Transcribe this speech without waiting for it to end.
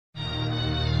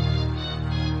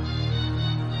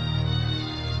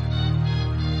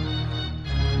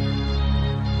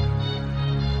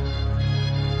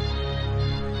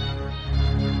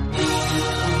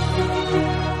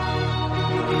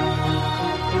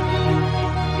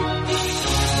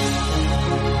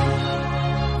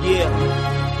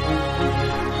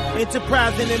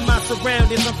Enterprising in my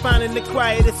surroundings, I'm finding the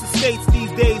quietest estates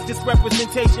these days. Just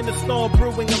representation of storm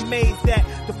brewing, amazed that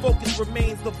the focus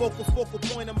remains the focal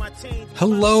point of my change.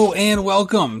 Hello and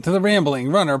welcome to the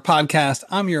Rambling Runner Podcast.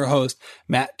 I'm your host,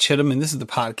 Matt Chittum, and this is the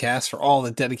podcast for all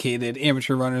the dedicated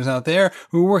amateur runners out there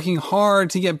who are working hard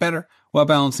to get better while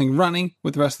balancing running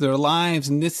with the rest of their lives.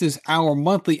 And this is our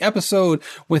monthly episode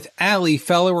with Ali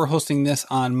Feller. We're hosting this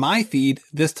on my feed.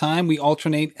 This time we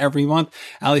alternate every month.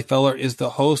 Ali Feller is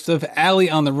the host of Ali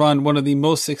on the Run, one of the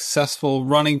most successful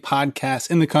running podcasts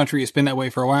in the country. It's been that way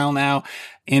for a while now.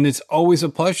 And it's always a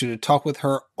pleasure to talk with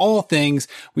her all things.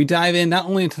 We dive in not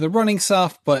only into the running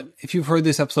stuff, but if you've heard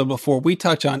this episode before, we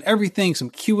touch on everything,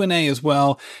 some Q&A as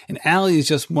well. And Ali is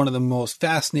just one of the most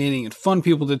fascinating and fun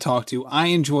people to talk to. I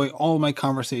enjoy all of my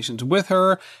conversations with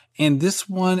her, and this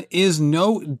one is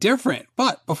no different.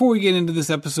 But before we get into this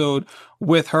episode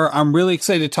with her, I'm really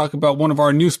excited to talk about one of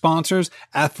our new sponsors,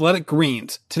 Athletic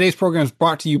Greens. Today's program is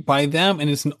brought to you by them, and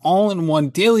it's an all-in-one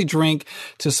daily drink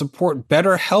to support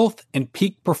better health and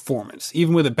peak performance.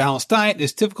 Even with a balanced diet,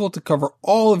 it's difficult to cover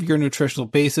all of your nutritional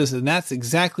bases, and that's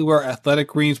exactly where Athletic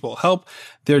Greens will help.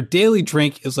 Their daily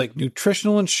drink is like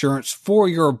nutritional insurance for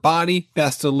your body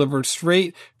that's delivered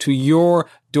straight to your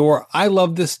door. I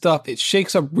love this stuff. It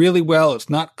shakes up really well. It's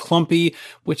not clumpy,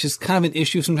 which is kind of an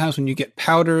issue sometimes when you get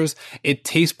powders. It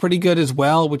tastes pretty good as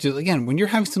well, which is, again, when you're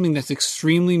having something that's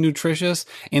extremely nutritious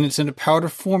and it's in a powder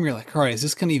form, you're like, all right, is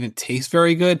this going to even taste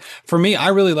very good? For me, I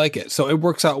really like it. So it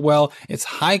works out well. It's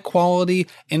high quality.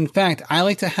 In fact, I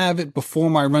like to have it before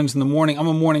my runs in the morning. I'm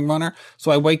a morning runner.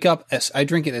 So I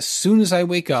drink it as soon as I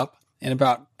wake up. And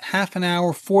about half an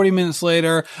hour, 40 minutes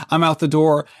later, I'm out the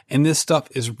door, and this stuff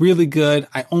is really good.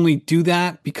 I only do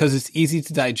that because it's easy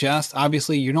to digest.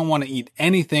 Obviously, you don't want to eat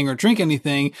anything or drink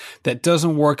anything that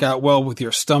doesn't work out well with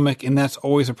your stomach, and that's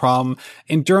always a problem.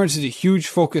 Endurance is a huge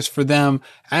focus for them,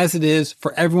 as it is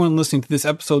for everyone listening to this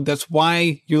episode. That's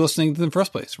why you're listening to them in the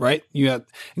first place, right? You have,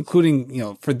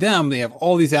 including, for them, they have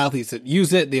all these athletes that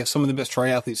use it. They have some of the best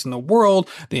triathletes in the world.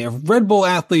 They have Red Bull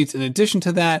athletes. In addition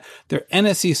to that, they're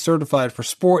NSC certified for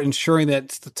sport, ensuring that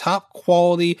it's the top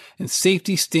quality and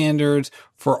safety standards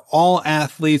for all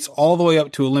athletes all the way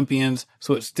up to Olympians.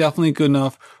 So it's definitely good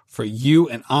enough for you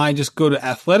and I. Just go to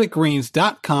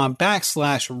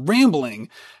athleticgreens.com/rambling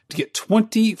to get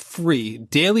 20 free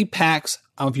daily packs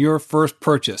of your first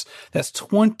purchase. That's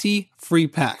 20 free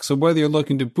packs. So whether you're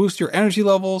looking to boost your energy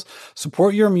levels,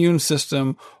 support your immune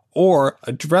system, or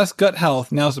address gut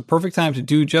health, now's the perfect time to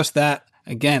do just that.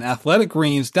 Again,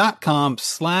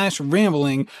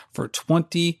 athleticgreens.com/rambling for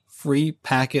 20 free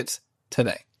packets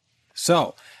today.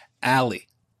 So, Ali,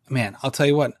 man, I'll tell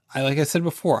you what, like I said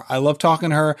before, I love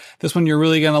talking to her. This one you're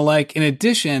really going to like. In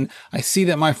addition, I see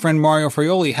that my friend Mario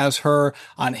Fraioli has her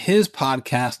on his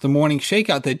podcast, The Morning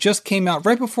Shakeout, that just came out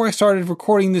right before I started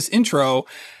recording this intro.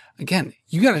 Again,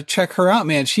 you got to check her out,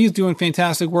 man. She's doing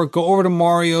fantastic work. Go over to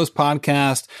Mario's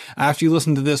podcast after you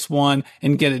listen to this one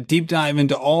and get a deep dive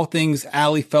into all things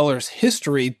Ali Feller's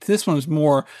history. This one's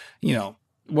more,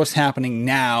 what's happening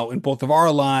now in both of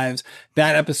our lives.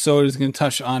 That episode is going to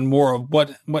touch on more of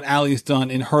what Ali's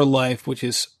done in her life, which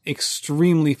is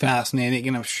extremely fascinating,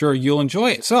 and I'm sure you'll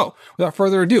enjoy it. So, without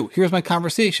further ado, here's my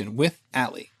conversation with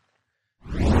Ali.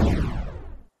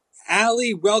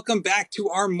 Ali, welcome back to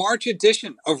our March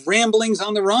edition of Ramblings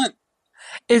on the Run.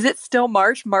 Is it still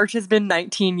March? March has been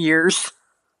 19 years.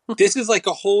 This is like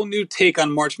a whole new take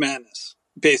on March Madness,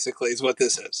 basically, is what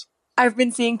this is. I've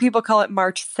been seeing people call it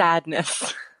March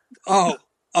Sadness. Oh,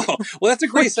 well, that's a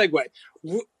great segue.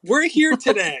 We're here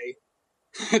today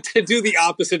to do the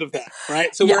opposite of that,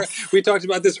 right? So yes. we talked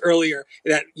about this earlier,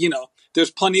 that,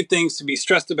 there's plenty of things to be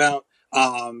stressed about,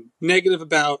 negative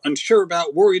about, unsure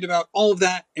about, worried about, all of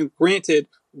that. And granted,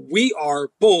 we are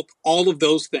both all of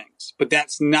those things, but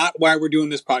that's not why we're doing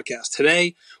this podcast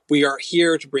today. We are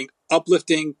here to bring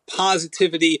uplifting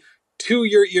positivity to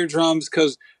your eardrums,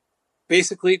 because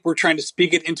basically we're trying to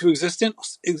speak it into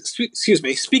existence.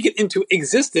 Speak it into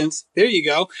existence. There you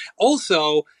go.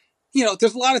 Also,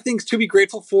 there's a lot of things to be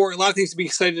grateful for, a lot of things to be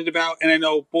excited about. And I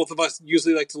know both of us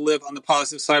usually like to live on the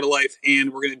positive side of life,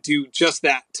 and we're going to do just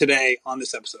that today on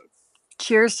this episode.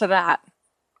 Cheers to that.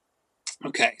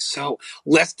 Okay, so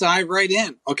let's dive right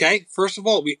in. Okay, first of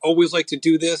all, we always like to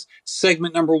do this.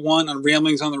 Segment number 1 on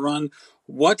Ramblings on the Run.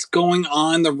 What's going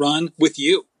on the run with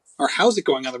you? Or how's it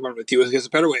going on the run with you? I guess a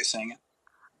better way of saying it.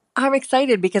 I'm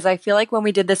excited because I feel like when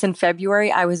we did this in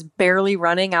February, I was barely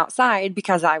running outside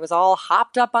because I was all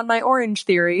hopped up on my Orange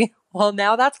Theory. Well,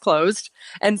 now that's closed.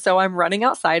 And so I'm running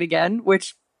outside again,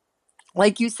 which,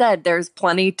 like you said, there's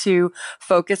plenty to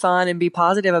focus on and be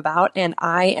positive about. And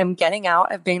I am getting out.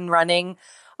 I've been running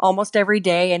almost every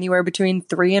day, anywhere between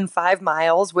 3 and 5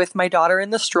 miles with my daughter in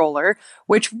the stroller,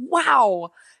 which,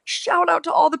 wow, shout out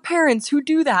to all the parents who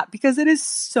do that because it is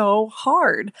so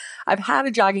hard. I've had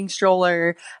a jogging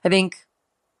stroller,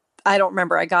 I don't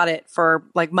remember. I got it for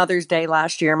like Mother's Day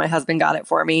last year. My husband got it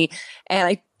for me and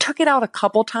I took it out a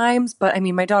couple times, but I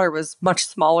mean, my daughter was much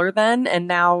smaller then. And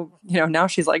now, now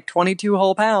she's like 22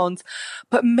 whole pounds,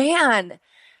 but man,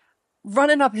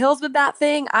 running up hills with that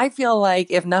thing, I feel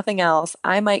like if nothing else,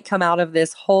 I might come out of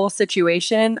this whole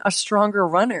situation a stronger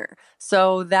runner.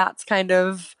 So that's kind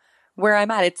of where I'm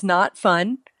at. It's not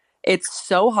fun. It's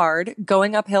so hard.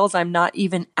 Going up hills, I'm not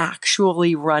even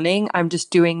actually running. I'm just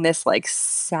doing this like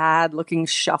sad looking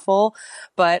shuffle.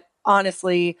 But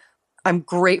honestly, I'm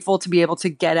grateful to be able to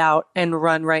get out and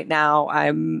run right now.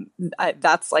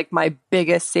 That's like my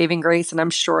biggest saving grace. And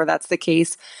I'm sure that's the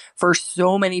case for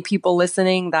so many people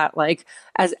listening that like,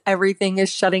 as everything is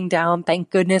shutting down,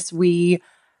 thank goodness we're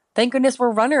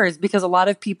runners because a lot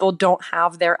of people don't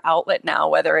have their outlet now,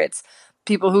 whether it's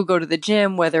people who go to the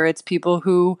gym, whether it's people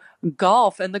who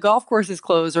golf and the golf course is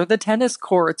closed or the tennis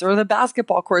courts or the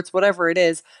basketball courts, whatever it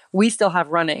is, we still have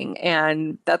running.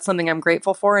 And that's something I'm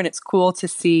grateful for. And it's cool to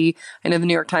see. I know the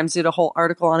New York Times did a whole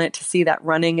article on it to see that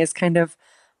running is kind of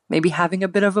maybe having a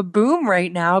bit of a boom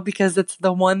right now because it's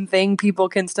the one thing people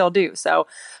can still do. So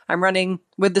I'm running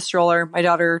with the stroller. My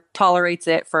daughter tolerates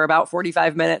it for about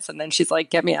 45 minutes and then she's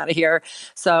like, get me out of here.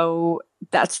 So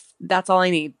that's all I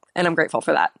need. And I'm grateful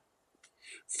for that.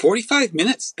 45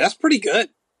 minutes. That's pretty good.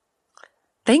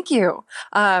 Thank you.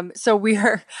 I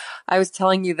was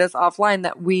telling you this offline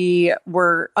that we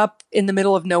were up in the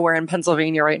middle of nowhere in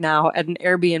Pennsylvania right now at an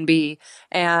Airbnb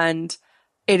and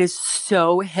it is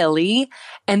so hilly.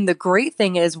 And the great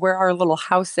thing is where our little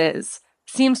house is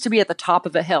seems to be at the top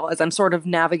of a hill as I'm sort of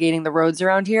navigating the roads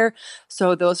around here.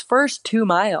 So those first 2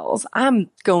 miles, I'm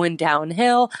going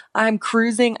downhill. I'm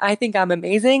cruising. I think I'm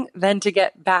amazing. Then to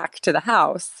get back to the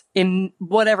house in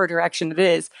whatever direction it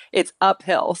is, it's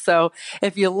uphill. So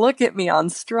if you look at me on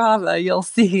Strava, you'll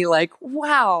see like,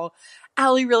 wow,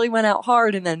 Allie really went out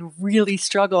hard and then really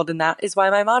struggled. And that is why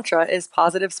my mantra is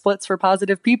positive splits for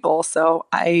positive people. So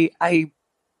I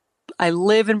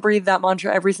live and breathe that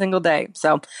mantra every single day.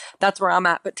 So that's where I'm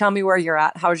at. But tell me where you're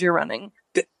at. How's your running?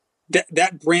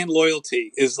 That brand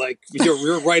loyalty is like,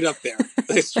 you're right up there.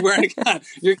 I swear to God,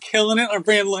 you're killing it on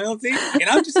brand loyalty. And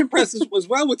I'm just impressed as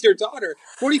well with your daughter.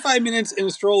 45 minutes in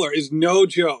a stroller is no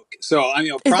joke. So,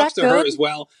 props to her as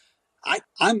well.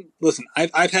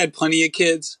 I've had plenty of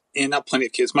kids and not plenty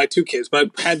of kids, my 2 kids, but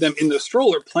I've had them in the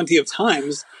stroller plenty of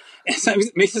times. And so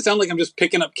it makes it sound like I'm just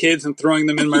picking up kids and throwing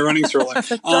them in my running stroller.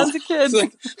 Tons of kids.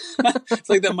 It's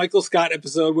like that Michael Scott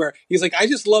episode where he's like, I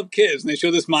just love kids. And they show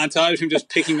this montage of him just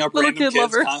picking up random kids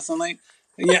lover. Constantly.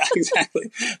 Yeah,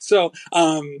 exactly. So,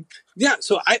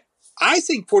 so I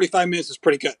think 45 minutes is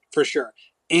pretty good for sure.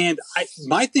 And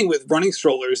my thing with running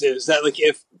strollers is that like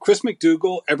if Chris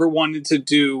McDougall ever wanted to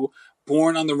do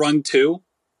Born on the Run 2,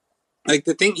 like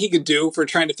the thing he could do for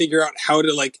trying to figure out how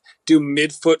to like do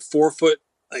midfoot, forefoot,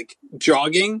 like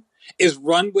jogging is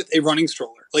run with a running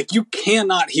stroller. Like you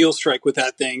cannot heel strike with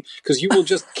that thing because you will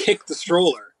just kick the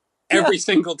stroller every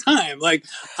single time. Like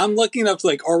I'm lucky enough to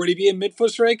like already be a midfoot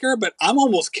striker, but I'm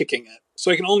almost kicking it.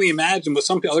 So I can only imagine what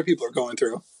some other people are going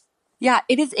through. Yeah,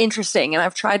 it is interesting. And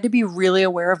I've tried to be really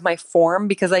aware of my form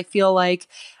because I feel like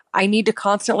I need to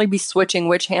constantly be switching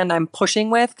which hand I'm pushing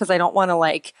with because I don't want to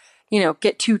like,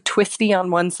 get too twisty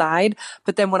on one side.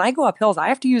 But then when I go up hills, I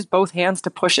have to use both hands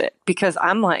to push it because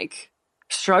I'm like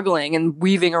struggling and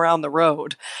weaving around the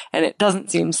road and it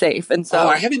doesn't seem safe. And so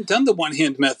I haven't done the one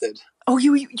hand method. Oh,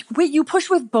 you push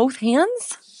with both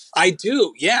hands? I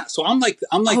do. Yeah. So I'm like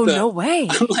no way.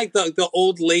 I'm like the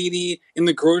old lady in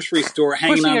the grocery store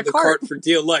hanging on the cart for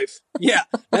dear life. Yeah,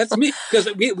 that's me. Because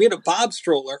we had a Bob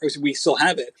stroller, we still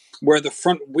have it, where the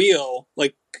front wheel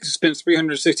like spins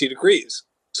 360 degrees.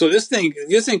 So this thing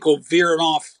will veer it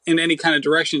off in any kind of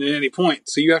direction at any point.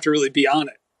 So you have to really be on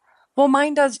it. Well,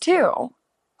 mine does too.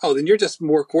 Oh, then you're just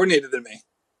more coordinated than me.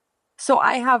 So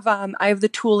I have the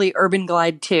Thule Urban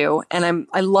Glide 2, and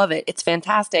I love it. It's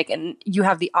fantastic. And you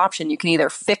have the option. You can either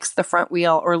fix the front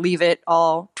wheel or leave it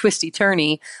all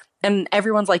twisty-turny. And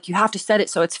everyone's like, you have to set it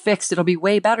so it's fixed. It'll be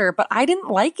way better. But I didn't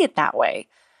like it that way.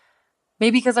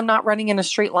 Maybe because I'm not running in a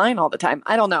straight line all the time.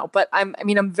 I don't know. But I'm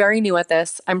very new at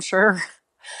this. I'm sure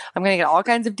I'm going to get all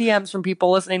kinds of DMs from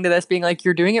people listening to this being like,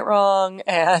 you're doing it wrong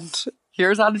and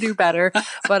here's how to do better.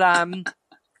 But,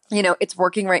 it's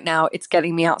working right now. It's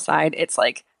getting me outside. It's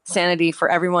like sanity for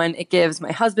everyone. It gives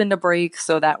my husband a break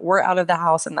so that we're out of the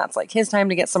house and that's like his time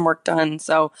to get some work done.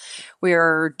 So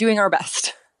we're doing our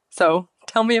best. So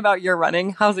tell me about your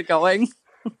running. How's it going?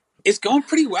 It's going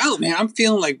pretty well, man. I'm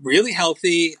feeling like really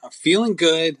healthy. I'm feeling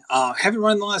good. Haven't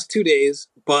run the last 2 days,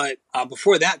 but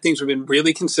before that, things have been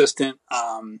really consistent.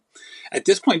 At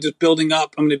this point, just building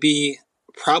up. I'm going to be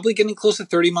probably getting close to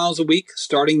 30 miles a week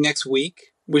starting next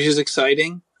week, which is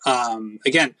exciting.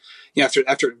 Again,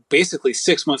 after basically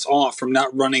 6 months off from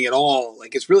not running at all,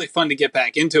 like it's really fun to get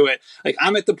back into it. Like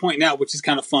I'm at the point now, which is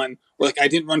kind of fun, where like I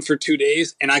didn't run for 2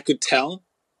 days and I could tell.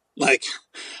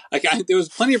 There was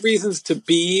plenty of reasons to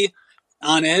be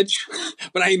on edge,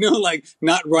 but I know like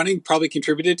not running probably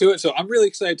contributed to it. So I'm really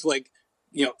excited to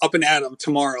up and at 'em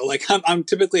tomorrow. Like I'm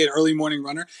typically an early morning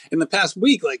runner. In the past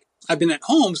week, like I've been at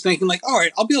home thinking like, all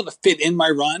right, I'll be able to fit in my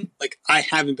run. Like I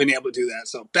haven't been able to do that.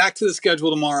 So back to the schedule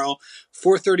tomorrow,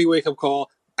 4:30 wake up call,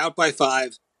 out by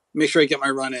 5, make sure I get my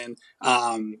run in,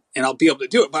 and I'll be able to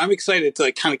do it. But I'm excited to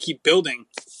like kind of keep building,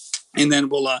 and then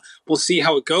we'll see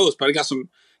how it goes. But I got some.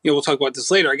 We'll talk about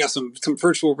this later. I got some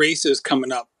virtual races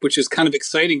coming up, which is kind of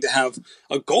exciting to have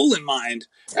a goal in mind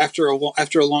after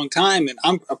a long time. And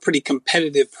I'm a pretty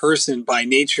competitive person by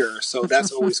nature, so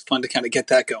that's always fun to kind of get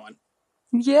that going.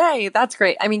 Yay, that's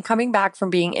great. I mean, coming back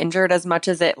from being injured, as much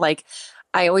as it like,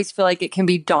 I always feel like it can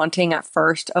be daunting at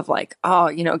first of like,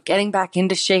 getting back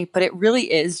into shape, but it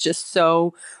really is just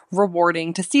so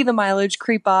rewarding to see the mileage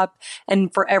creep up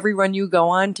and for every run you go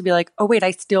on to be like, oh wait, I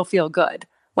still feel good.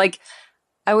 Like,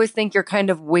 I always think you're kind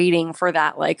of waiting for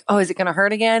that, like, oh, is it going to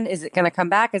hurt again? Is it going to come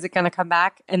back? Is it going to come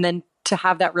back? And then to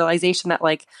have that realization that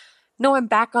like, no, I'm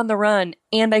back on the run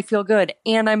and I feel good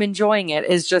and I'm enjoying it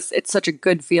is just, it's such a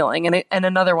good feeling. And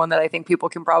another one that I think people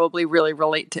can probably really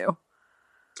relate to.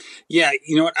 Yeah.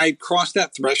 You know what? I crossed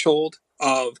that threshold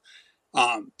of,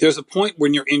 there's a point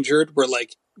when you're injured where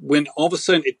like, when all of a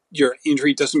sudden your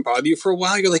injury doesn't bother you for a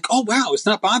while, you're like, oh, wow, it's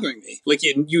not bothering me. Like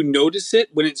you notice it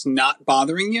when it's not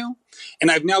bothering you. And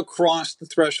I've now crossed the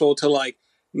threshold to like,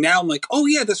 now I'm like, oh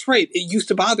yeah, that's right. It used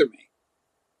to bother me.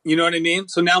 You know what I mean?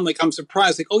 So now I'm like, I'm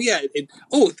surprised. Like, oh yeah,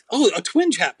 a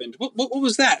twinge happened. What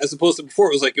was that? As opposed to before,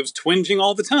 it was like, it was twinging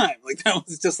all the time. Like that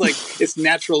was just like its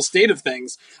natural state of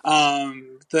things.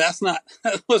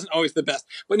 That wasn't always the best,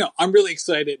 but no, I'm really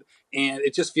excited and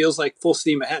it just feels like full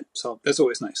steam ahead. So that's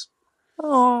always nice.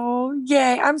 Oh,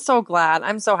 yay. I'm so glad.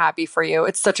 I'm so happy for you.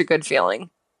 It's such a good feeling.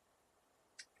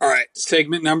 All right.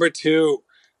 Segment number 2.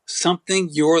 Something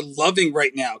you're loving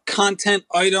right now. Content,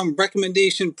 item,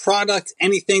 recommendation, product,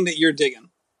 anything that you're digging.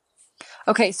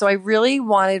 Okay, so I really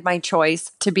wanted my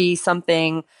choice to be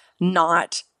something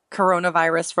not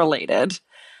coronavirus related,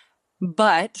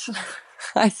 but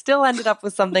I still ended up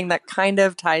with something that kind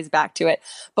of ties back to it.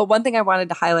 But one thing I wanted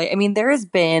to highlight, I mean, there has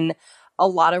been a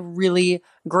lot of really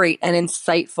great and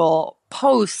insightful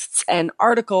posts and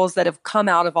articles that have come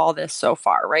out of all this so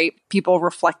far, right? People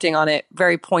reflecting on it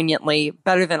very poignantly,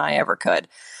 better than I ever could.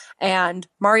 And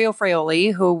Mario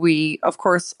Fraioli, who we, of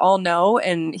course, all know,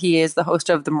 and he is the host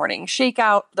of The Morning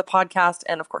Shakeout, the podcast,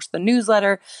 and of course, the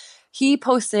newsletter. He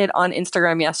posted on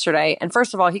Instagram yesterday. And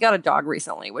first of all, he got a dog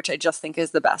recently, which I just think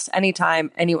is the best.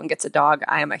 Anytime anyone gets a dog,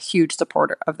 I am a huge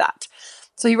supporter of that.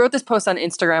 So he wrote this post on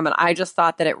Instagram, and I just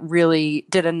thought that it really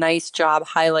did a nice job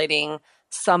highlighting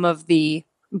some of the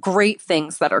great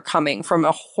things that are coming from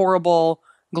a horrible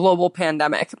global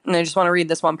pandemic. And I just want to read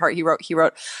this one part he wrote. He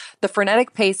wrote, "The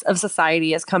frenetic pace of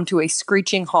society has come to a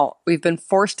screeching halt. We've been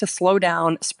forced to slow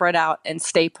down, spread out, and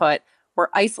stay put. We're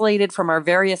isolated from our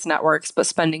various networks, but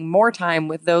spending more time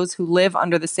with those who live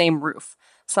under the same roof.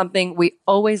 Something we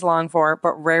always long for,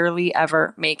 but rarely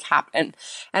ever make happen."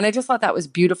 And I just thought that was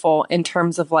beautiful in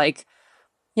terms of like,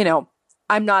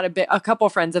 I'm not a couple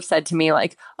friends have said to me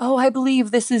like, oh, I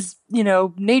believe this is,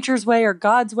 nature's way or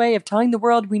God's way of telling the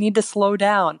world we need to slow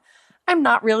down. I'm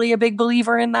not really a big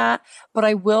believer in that, but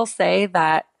I will say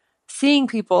that seeing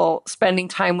people spending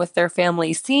time with their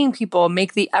families, seeing people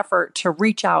make the effort to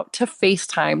reach out, to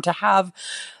FaceTime, to have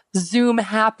Zoom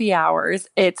happy hours,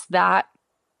 it's that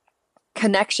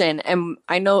connection. And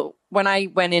I know when I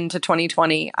went into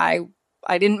 2020, I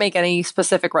didn't make any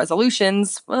specific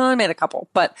resolutions. Well, I made a couple,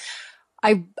 but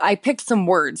I picked some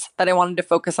words that I wanted to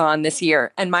focus on this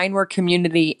year, and mine were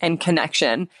community and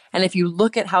connection. And if you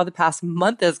look at how the past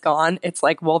month has gone, it's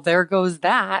like, well, there goes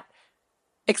that,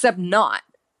 except not.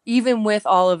 Even with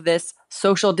all of this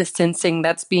social distancing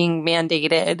that's being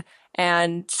mandated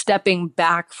and stepping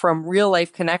back from real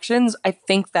life connections, I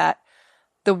think that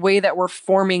the way that we're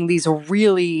forming these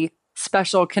really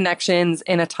special connections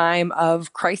in a time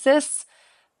of crisis,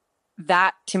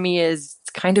 that to me is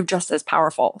kind of just as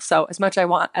powerful. So as much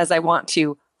as I want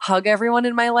to hug everyone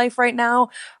in my life right now,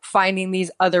 finding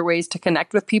these other ways to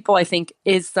connect with people, I think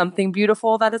is something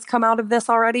beautiful that has come out of this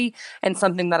already and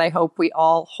something that I hope we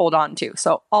all hold on to.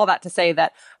 So all that to say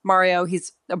that Mario,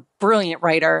 he's a brilliant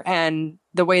writer, and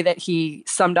the way that he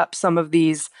summed up some of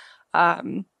these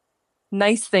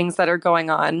nice things that are going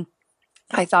on,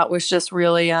 I thought was just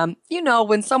really,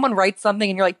 when someone writes something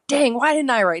and you're like, dang, why didn't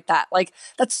I write that? Like,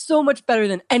 that's so much better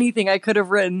than anything I could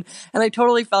have written. And I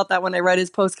totally felt that when I read his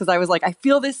post, because I was like, I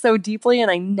feel this so deeply and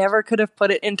I never could have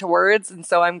put it into words. And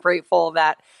so I'm grateful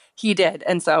that he did.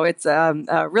 And so it's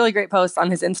a really great post on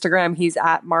his Instagram. He's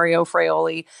at Mario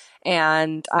Fraioli,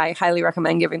 and I highly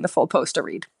recommend giving the full post a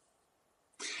read.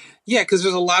 Yeah, because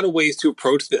there's a lot of ways to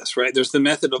approach this, right? There's the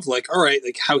method of like, all right,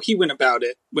 like how he went about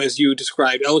it, as you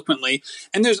described eloquently.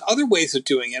 And there's other ways of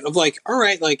doing it, of like, all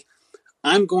right, like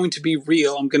I'm going to be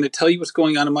real. I'm going to tell you what's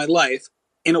going on in my life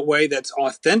in a way that's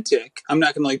authentic. I'm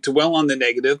not going to like dwell on the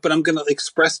negative, but I'm going to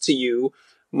express to you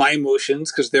my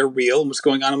emotions because they're real and what's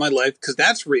going on in my life because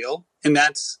that's real. And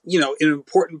that's, an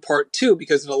important part too,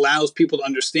 because it allows people to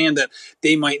understand that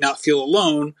they might not feel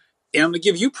alone. And I'm going to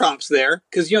give you props there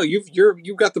because,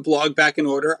 you've got the blog back in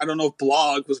order. I don't know if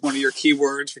blog was one of your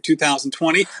keywords for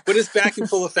 2020, but it's back in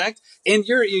full effect. And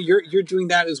you're doing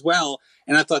that as well.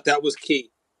 And I thought that was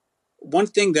key. One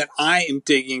thing that I am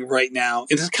digging right now,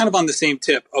 and this is kind of on the same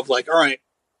tip of like, all right,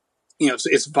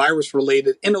 it's virus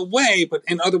related in a way, but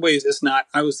in other ways it's not.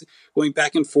 I was going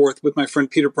back and forth with my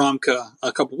friend Peter Bromka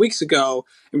a couple weeks ago,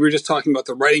 and we were just talking about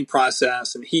the writing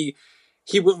process, and he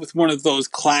went with one of those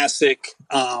classic,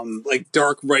 like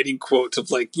dark writing quotes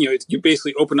of like, you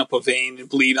basically open up a vein and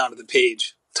bleed onto the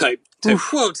page type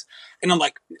quotes. And I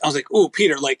was like, oh,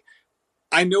 Peter, like,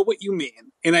 I know what you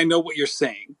mean. And I know what you're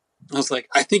saying. I was like,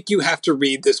 I think you have to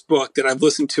read this book that I've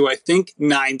listened to, I think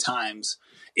 9 times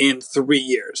in 3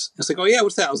 years. It's like, oh yeah,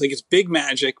 what's that? I was like, it's Big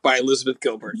Magic by Elizabeth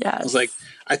Gilbert. Yes. I was like,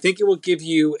 I think it will give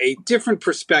you a different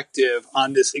perspective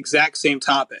on this exact same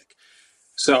topic.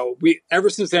 So ever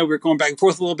since then, we're going back and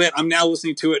forth a little bit. I'm now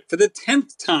listening to it for the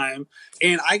 10th time.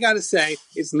 And I got to say,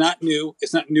 it's not new.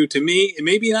 It's not new to me. It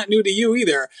may be not new to you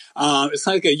either. It's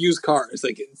not like a used car. It's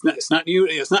like, it's not new.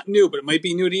 It's not new, but it might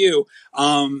be new to you.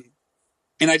 And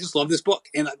I just love this book.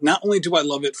 And not only do I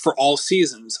love it for all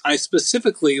seasons, I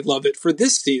specifically love it for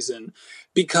this season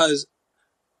because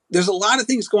there's a lot of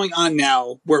things going on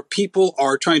now where people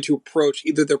are trying to approach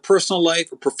either their personal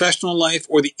life or professional life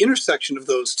or the intersection of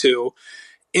those two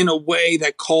in a way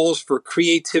that calls for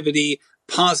creativity,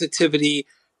 positivity,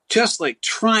 just like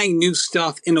trying new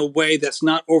stuff in a way that's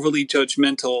not overly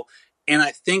judgmental. And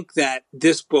I think that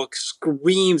this book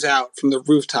screams out from the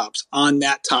rooftops on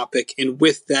that topic and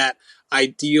with that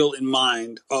ideal in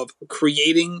mind of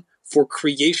creating for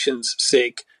creation's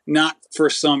sake, not for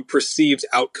some perceived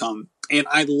outcome. And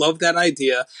I love that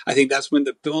idea. I think that's when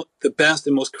the best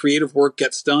and most creative work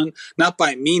gets done, not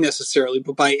by me necessarily,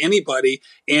 but by anybody.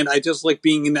 And I just like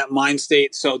being in that mind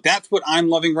state. So that's what I'm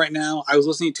loving right now. I was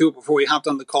listening to it before we hopped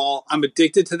on the call. I'm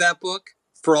addicted to that book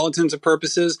for all intents and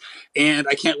purposes. And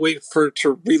I can't wait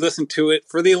to re-listen to it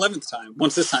for the 11th time,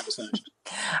 once this time is finished.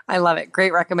 I love it.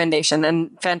 Great recommendation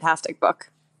and fantastic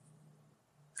book.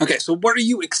 Okay, so what are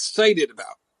you excited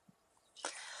about?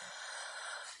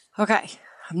 Okay.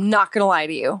 I'm not going to lie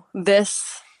to you.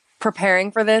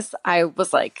 Preparing for this, I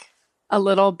was like a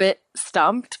little bit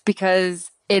stumped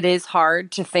because it is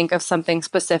hard to think of something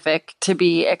specific to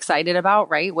be excited about,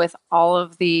 right? With all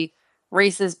of the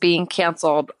races being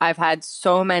canceled, I've had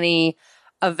so many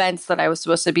events that I was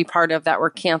supposed to be part of that were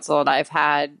canceled. I've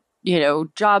had,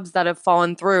 jobs that have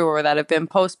fallen through or that have been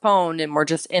postponed, and we're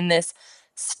just in this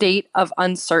state of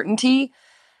uncertainty.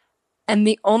 And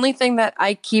the only thing that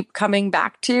I keep coming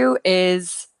back to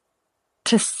is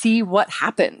to see what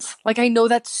happens. Like, I know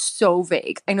that's so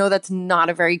vague. I know that's not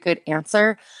a very good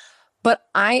answer, but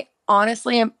I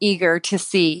honestly am eager to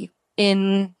see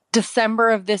in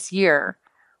December of this year,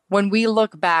 when we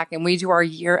look back and we do our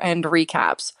year-end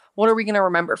recaps, what are we going to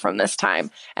remember from this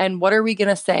time? And what are we going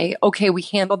to say, okay, we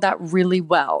handled that really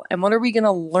well? And what are we going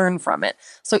to learn from it?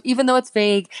 So even though it's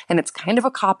vague and it's kind of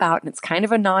a cop-out and it's kind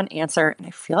of a non-answer, and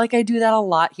I feel like I do that a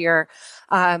lot here,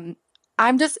 I'm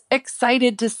just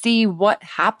excited to see what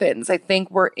happens. I think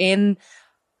we're in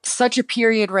such a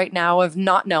period right now of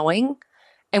not knowing,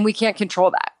 and we can't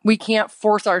control that. We can't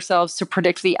force ourselves to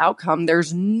predict the outcome.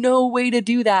 There's no way to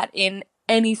do that in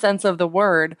any sense of the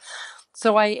word.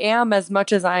 So I am, as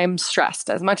much as I'm stressed,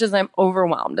 as much as I'm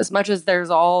overwhelmed, as much as there's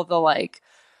all the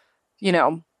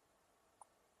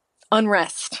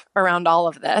unrest around all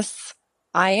of this,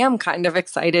 I am kind of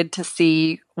excited to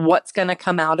see what's going to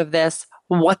come out of this,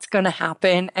 what's going to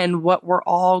happen, and what we're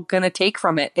all going to take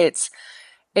from it. It's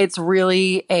it's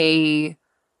really a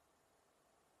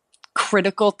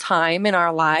critical time in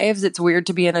our lives. It's weird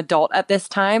to be an adult at this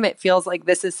time. It feels like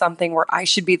this is something where I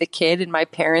should be the kid and my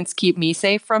parents keep me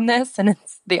safe from this, and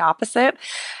it's the opposite.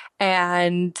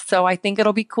 And so I think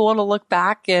it'll be cool to look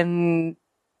back and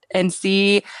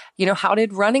see, how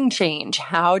did running change?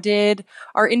 How did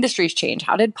our industries change?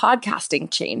 How did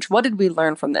podcasting change? What did we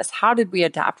learn from this? How did we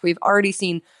adapt? We've already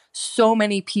seen so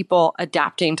many people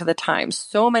adapting to the times,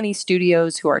 so many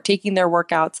studios who are taking their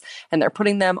workouts and they're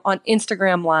putting them on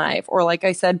Instagram Live, or like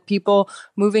I said, people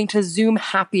moving to Zoom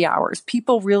happy hours.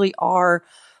 People really are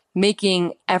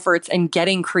making efforts and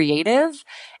getting creative.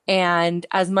 And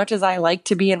as much as I like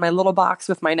to be in my little box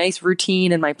with my nice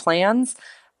routine and my plans,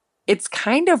 it's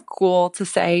kind of cool to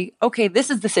say, okay, this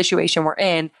is the situation we're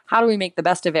in. How do we make the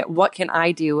best of it? What can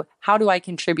I do? How do I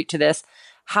contribute to this?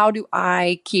 How do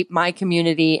I keep my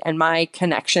community and my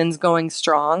connections going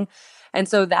strong? And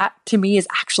so that to me is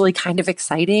actually kind of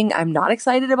exciting. I'm not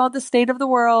excited about the state of the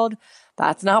world.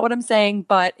 That's not what I'm saying.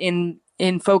 But in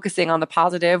focusing on the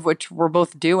positive, which we're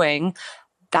both doing,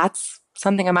 that's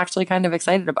something I'm actually kind of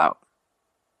excited about.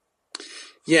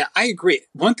 Yeah, I agree.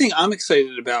 One thing I'm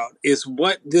excited about is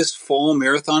what this fall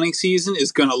marathoning season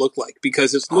is going to look like,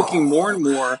 because it's looking more and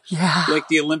more like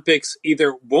the Olympics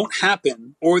either won't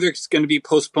happen or they're going to be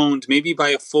postponed maybe by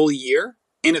a full year.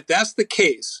 And if that's the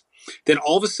case, then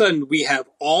all of a sudden we have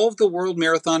all of the world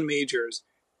marathon majors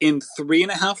in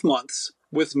 3.5 months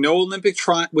with no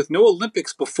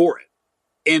Olympics before it,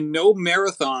 and no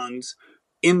marathons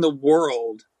in the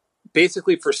world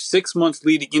basically for 6 months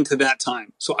leading into that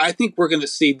time. So I think we're going to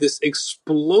see this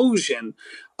explosion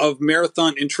of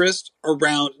marathon interest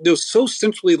around. They're so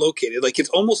centrally located. Like, it's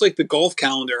almost like the golf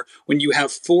calendar when you have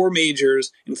 4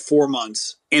 majors in 4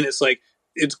 months, and it's like,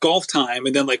 it's golf time.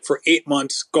 And then like for 8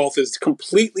 months, golf is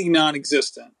completely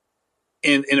non-existent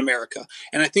in America.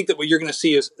 And I think that what you're going to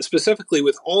see is specifically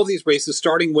with all these races,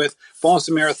 starting with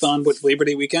Boston Marathon with Labor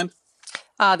Day weekend.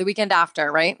 The weekend after,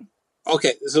 right?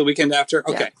 Okay, so the weekend after?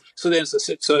 Okay. Yeah. So then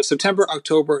so September,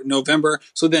 October, November.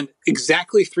 So then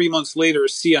exactly 3 months later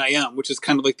is CIM, which is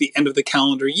kind of like the end of the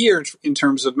calendar year in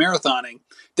terms of marathoning.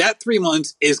 That 3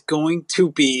 months is going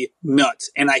to be nuts,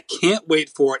 and I can't wait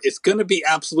for it. It's going to be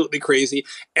absolutely crazy.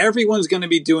 Everyone's going to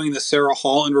be doing the Sarah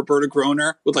Hall and Roberta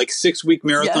Groner with like 6-week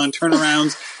marathon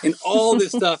turnarounds and all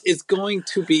this stuff. Is going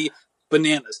to be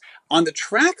bananas. On the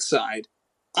track side,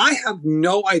 I have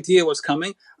no idea what's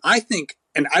coming. I think,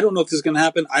 and I don't know if this is going to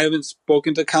happen, I haven't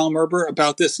spoken to Kyle Merber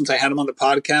about this since I had him on the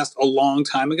podcast a long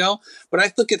time ago, but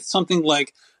I look at something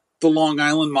like the Long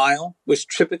Island Mile, which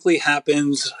typically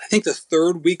happens, I think, the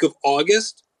 3rd week of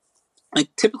August.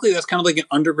 Like, typically that's kind of like an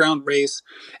underground race.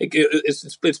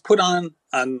 It's put on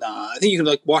I think you can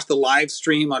like watch the live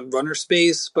stream on Runner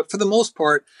Space, but for the most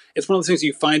part, it's one of those things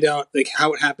you find out like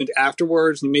how it happened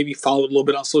afterwards, and maybe follow it a little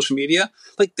bit on social media.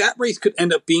 Like, that race could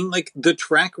end up being like the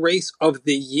track race of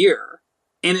the year.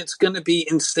 And it's going to be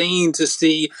insane to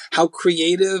see how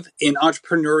creative and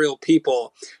entrepreneurial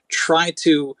people try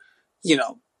to,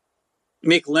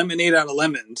 make lemonade out of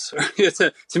lemons,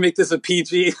 to make this a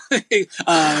PG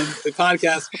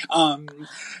podcast.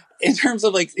 In terms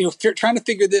of like, trying to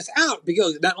figure this out,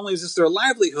 because not only is this their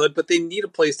livelihood, but they need a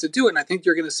place to do it. And I think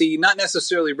you're going to see not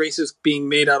necessarily races being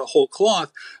made out of whole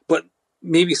cloth, but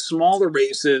maybe smaller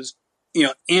races,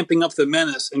 amping up the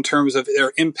menace in terms of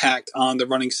their impact on the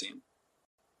running scene.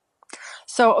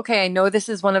 So, okay, I know this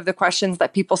is one of the questions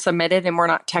that people submitted, and we're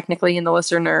not technically in the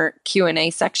listener Q&A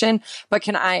section, but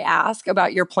can I ask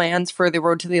about your plans for the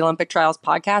Road to the Olympic Trials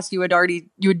podcast? You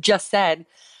had just said,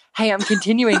 hey, I'm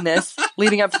continuing this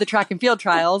leading up to the track and field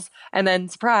trials, and then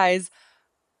surprise,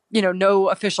 no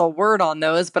official word on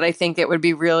those, but I think it would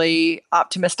be really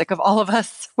optimistic of all of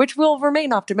us, which will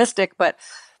remain optimistic, but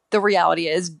the reality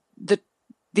is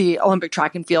the Olympic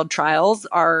track and field trials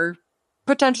are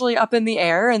potentially up in the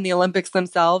air, and the Olympics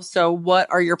themselves. So what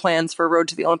are your plans for Road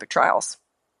to the Olympic Trials?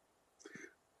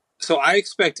 So I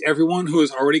expect everyone who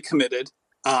is already committed,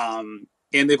 and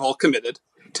they've all committed,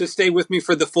 to stay with me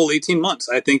for the full 18 months.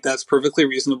 I think that's perfectly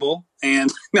reasonable.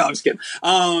 And no, I'm just kidding.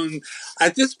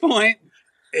 At this point,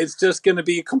 it's just going to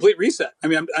be a complete reset. I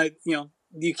mean,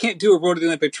 you can't do a Road to the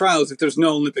Olympic Trials if there's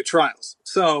no Olympic trials.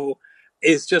 So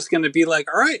it's just going to be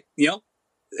like, all right,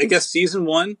 I guess season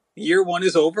 1, year 1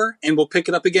 is over, and we'll pick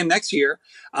it up again next year.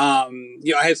 I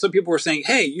had some people were saying,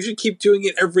 hey, you should keep doing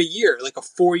it every year, like a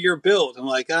 4-year build. I'm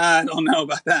like, I don't know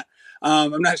about that.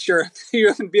 I'm not sure if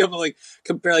you're going to be able to like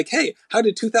compare, like, hey, how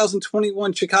did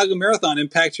 2021 Chicago Marathon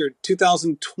impact your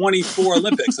 2024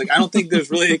 Olympics? Like, I don't think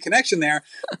there's really a connection there.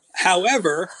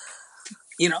 However,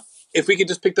 if we could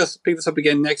just pick this up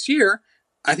again next year,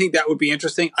 I think that would be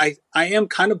interesting. I am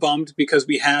kind of bummed because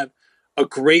we have a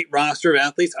great roster of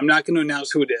athletes. I'm not going to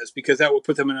announce who it is because that would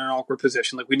put them in an awkward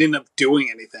position. Like we didn't end up doing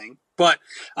anything, but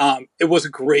it was a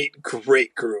great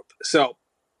group. So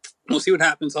we'll see what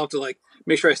happens. I'll have to like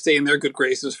make sure I stay in their good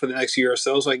graces for the next year or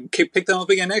so I can pick them up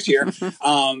again next year.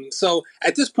 So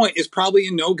at this point, it's probably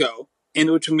a no-go,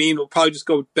 and which would mean we'll probably just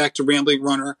go back to Rambling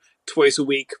Runner twice a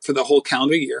week for the whole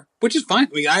calendar year, which is fine.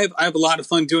 I mean, I have a lot of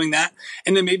fun doing that.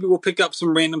 And then maybe we'll pick up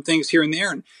some random things here and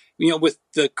there. And, with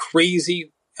the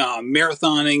crazy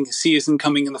marathoning season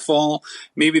coming in the fall,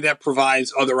 maybe that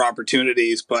provides other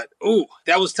opportunities. But,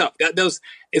 that was tough.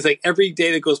 It's like every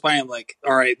day that goes by, I'm like,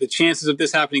 all right, the chances of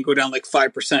this happening go down like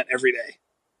 5% every day.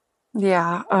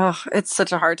 Yeah. It's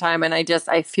such a hard time. And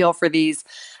I feel for these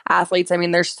athletes. I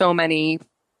mean, there's so many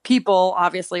people,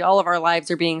 obviously all of our lives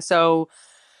are being so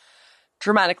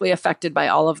dramatically affected by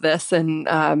all of this. And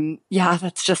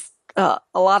that's just a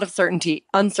lot of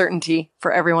uncertainty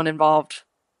for everyone involved.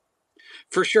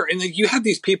 For sure. And you have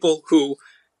these people who,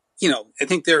 I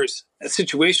think there's a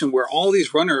situation where all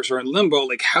these runners are in limbo.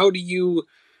 Like, how do you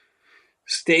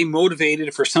stay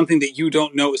motivated for something that you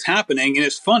don't know is happening? And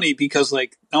it's funny because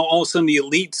like now all of a sudden the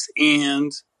elites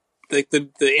and like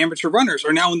the amateur runners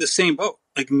are now in the same boat.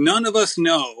 Like none of us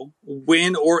know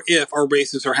when or if our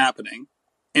races are happening.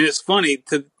 And it's funny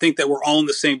to think that we're all in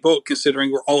the same boat,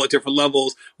 considering we're all at different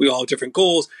levels, we all have different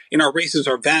goals, and our races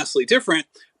are vastly different.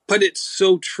 But it's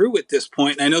so true at this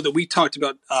point. And I know that we talked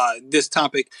about this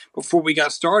topic before we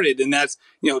got started, and that's,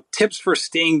 tips for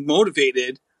staying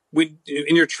motivated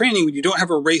in your training when you don't have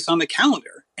a race on the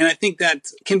calendar. And I think that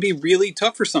can be really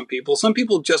tough for some people. Some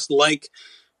people just like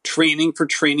training for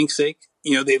training's sake.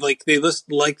 They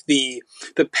just like the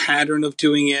pattern of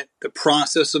doing it, the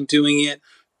process of doing it.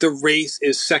 The race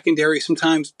is secondary.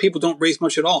 Sometimes people don't race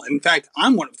much at all. In fact,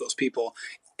 I'm one of those people.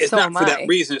 It's not for that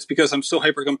reason. It's because I'm so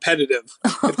hyper competitive.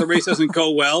 If the race doesn't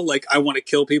go well, like I want to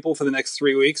kill people for the next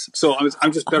 3 weeks. So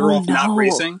I'm just better off not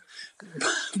racing.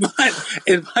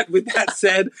 But with that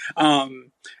said,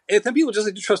 some people just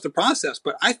like to trust the process.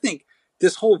 But I think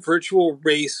this whole virtual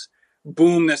race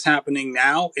boom that's happening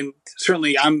now, and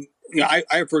certainly I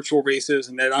have virtual races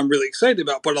and that I'm really excited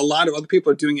about, but a lot of other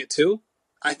people are doing it too.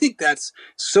 I think that's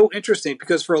so interesting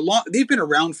because they've been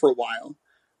around for a while,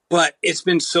 but it's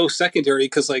been so secondary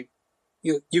because like,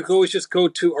 you could always just go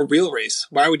to a real race.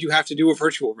 Why would you have to do a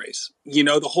virtual race?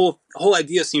 The whole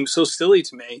idea seems so silly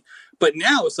to me, but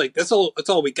now it's like, that's all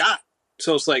we got.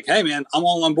 So it's like, hey man, I'm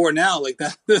all on board now. Like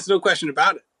that, there's no question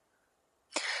about it.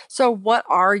 So what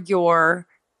are your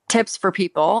tips for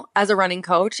people as a running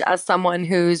coach, as someone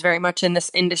who's very much in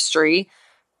this industry?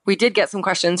 We did get some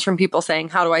questions from people saying,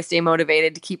 how do I stay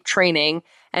motivated to keep training?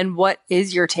 And what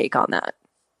is your take on that?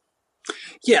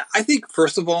 Yeah, I think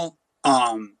first of all,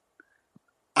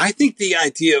 I think the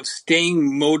idea of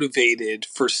staying motivated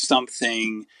for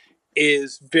something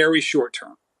is very short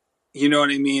term. You know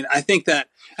what I mean? I think that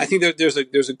there's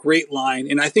a great line,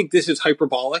 and I think this is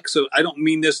hyperbolic. So I don't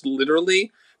mean this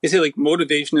literally. They say like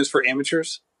motivation is for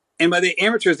amateurs. And by the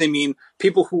amateurs, they mean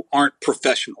people who aren't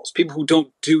professionals, people who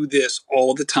don't do this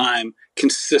all the time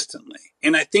consistently.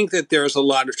 And I think that there's a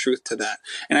lot of truth to that.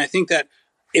 And I think that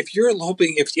if you're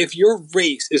hoping, if your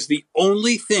race is the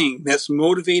only thing that's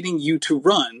motivating you to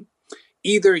run,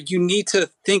 either you need to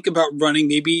think about running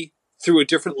maybe through a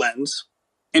different lens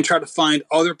and try to find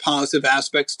other positive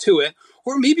aspects to it,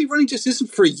 or maybe running just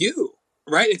isn't for you,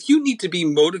 right? If you need to be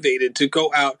motivated to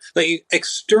go out, like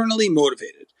externally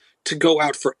motivated, to go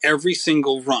out for every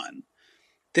single run,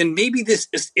 then maybe this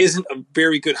isn't a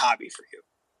very good hobby for you,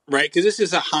 right? Because this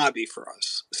is a hobby for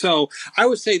us. So I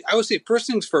would say first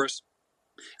things first.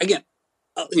 Again,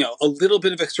 a little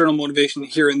bit of external motivation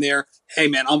here and there. Hey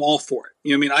man, I'm all for it.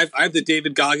 You know what I mean? I have the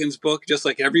David Goggins book just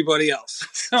like everybody else.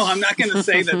 So I'm not going to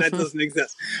say that doesn't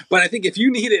exist. But I think if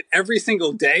you need it every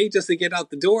single day just to get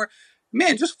out the door,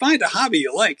 man, just find a hobby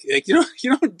you like. Like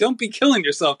don't be killing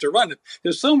yourself to run.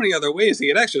 There's so many other ways to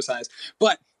get exercise.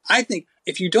 But I think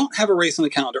if you don't have a race on the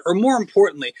calendar, or more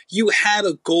importantly, you had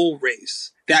a goal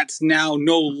race that's now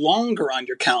no longer on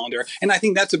your calendar, and I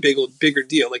think that's a bigger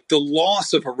deal. Like the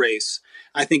loss of a race,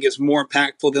 I think is more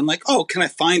impactful than like, oh, can I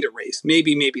find a race?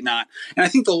 Maybe, maybe not. And I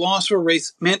think the loss of a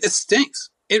race, man, it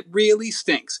stinks. It really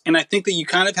stinks. And I think that you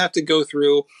kind of have to go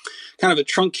through kind of a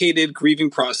truncated grieving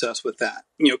process with that,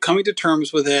 coming to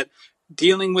terms with it,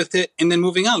 dealing with it, and then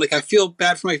moving on. Like I feel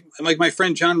bad for my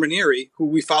friend John Ranieri, who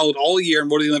we followed all year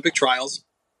and rode the Olympic trials,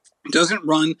 doesn't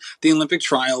run the Olympic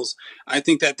trials. I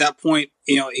think that at that point,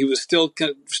 he was still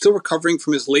recovering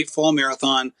from his late fall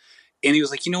marathon. And he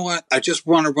was like, you know what? I just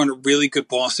want to run a really good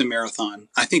Boston Marathon.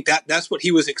 I think that's what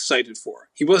he was excited for.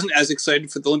 He wasn't as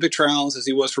excited for the Olympic trials as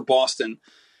he was for Boston.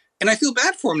 And I feel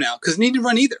bad for him now because he didn't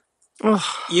run either.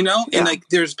 You know? Yeah. And like,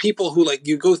 there's people who like,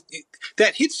 you go,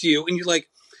 that hits you and you're like,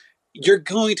 you're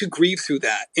going to grieve through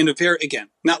that in a very, again,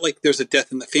 not like there's a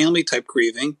death in the family type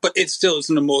grieving, but it still is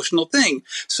an emotional thing.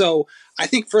 So I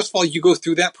think, first of all, you go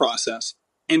through that process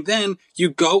and then you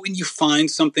go and you find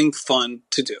something fun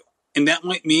to do. And that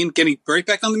might mean getting right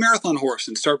back on the marathon horse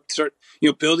and start,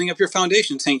 building up your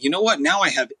foundation, saying, you know what, now I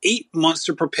have 8 months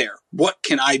to prepare. What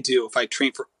can I do if I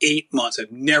train for 8 months?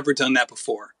 I've never done that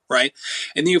before, right?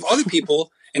 And then you have other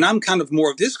people, and I'm kind of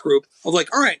more of this group of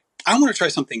like, all right, I want to try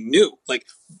something new. Like,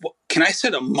 can I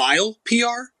set a mile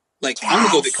PR? Like, yes. I'm going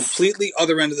to go the completely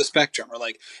other end of the spectrum. Or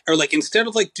like instead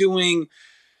of like doing,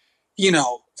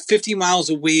 50 miles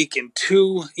a week and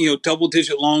 2,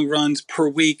 double-digit long runs per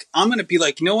week, I'm going to be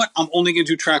like, you know what? I'm only going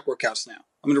to do track workouts now.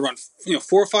 I'm going to run,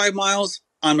 4 or 5 miles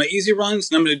on my easy runs,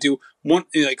 and I'm going to do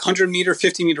 100-meter,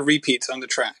 50-meter repeats on the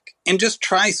track. And just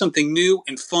try something new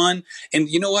and fun. And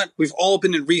you know what? We've all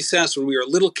been in recess when we were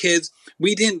little kids.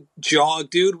 We didn't jog,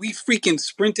 dude. We freaking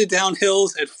sprinted down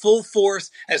hills at full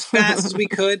force as fast as we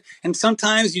could. And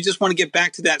sometimes you just want to get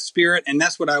back to that spirit, and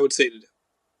that's what I would say to do.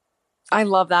 I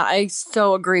love that. I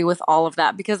so agree with all of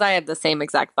that because I had the same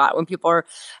exact thought when people are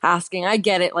asking. I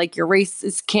get it. Like, your race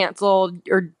is canceled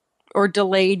or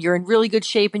delayed. You're in really good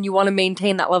shape and you want to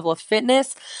maintain that level of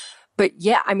fitness. But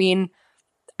yeah, I mean,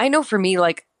 I know for me,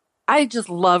 like, I just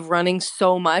love running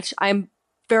so much. I'm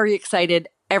very excited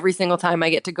every single time I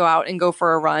get to go out and go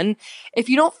for a run. If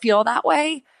you don't feel that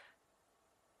way,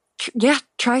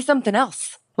 try something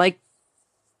else. Like,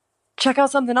 check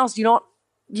out something else. You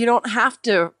don't have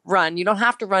to run. You don't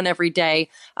have to run every day.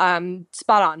 Spot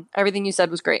on. Everything you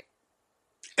said was great.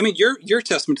 I mean, you're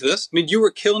testament to this. I mean, you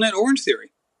were killing at Orange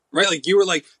Theory, right? Like, you were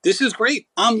like, this is great.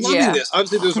 I'm loving this.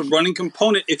 Obviously, there's a running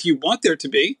component if you want there to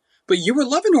be, but you were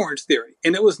loving Orange Theory.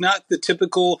 And it was not the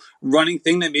typical running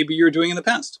thing that maybe you were doing in the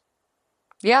past.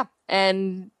 Yeah.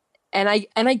 And I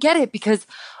get it because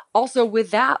also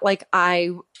with that, like, I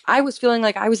was feeling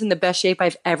like I was in the best shape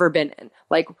I've ever been in.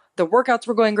 Like, the workouts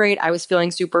were going great. I was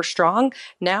feeling super strong.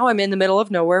 Now I'm in the middle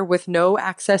of nowhere with no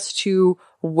access to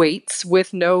weights,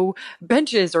 with no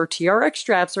benches or TRX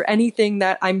straps or anything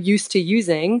that I'm used to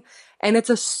using. And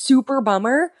it's a super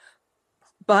bummer.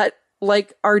 But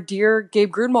like our dear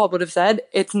Gabe Grunwald would have said,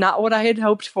 it's not what I had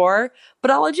hoped for, but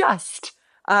I'll adjust.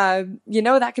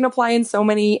 That can apply in so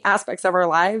many aspects of our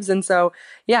lives. And so,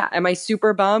 yeah, am I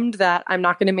super bummed that I'm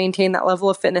not going to maintain that level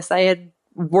of fitness I had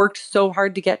worked so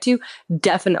hard to get to?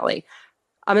 Definitely.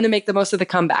 I'm going to make the most of the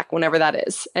comeback whenever that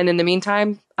is. And in the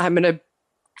meantime, I'm going to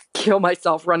kill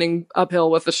myself running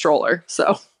uphill with a stroller.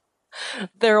 So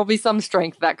there will be some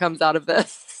strength that comes out of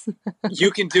this.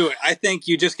 You can do it. I think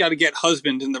you just got to get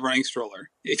husband in the running stroller.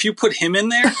 If you put him in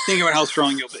there, think about how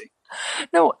strong you'll be.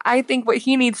 No, I think what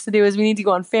he needs to do is we need to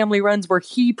go on family runs where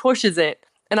he pushes it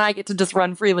and I get to just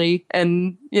run freely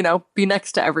and, be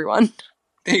next to everyone.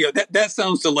 There you go. That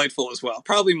sounds delightful as well.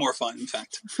 Probably more fun, in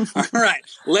fact. All right.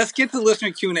 Let's get to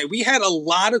listener Q&A. We had a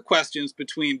lot of questions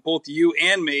between both you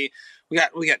and me. We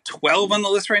got 12 on the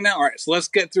list right now. All right. So let's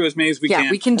get through as many as we can.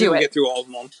 Yeah, we can do it. Get through all of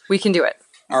them. We can do it.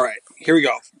 All right. Here we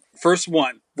go. First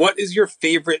one. What is your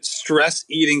favorite stress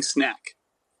eating snack?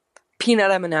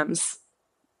 Peanut M&Ms.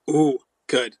 Ooh,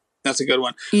 good. That's a good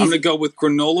one. Easy. I'm going to go with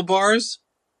granola bars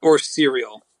or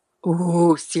cereal.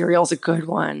 Ooh, cereal's a good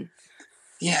one.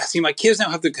 Yeah, see, my kids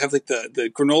now have like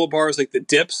the granola bars, like the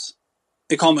dips.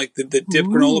 They call them like the dip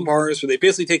granola bars, where they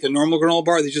basically take a normal granola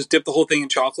bar, they just dip the whole thing in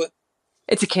chocolate.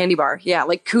 It's a candy bar. Yeah,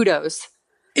 like Kudos.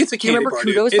 It's a candy bar. Do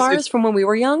you remember Kudos bars from when we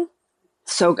were young?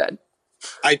 So good.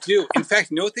 I do. In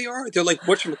fact, you know what they are? They're like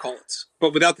whatchamacallits,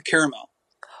 but without the caramel.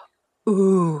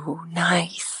 Ooh,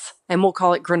 nice. And we'll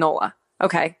call it granola.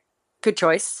 Okay, good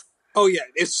choice. Oh, yeah,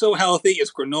 it's so healthy.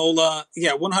 It's granola.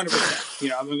 Yeah,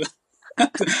 100%.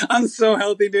 I'm so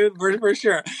healthy, dude, for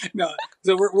sure. No,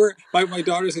 so my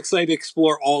daughter's excited to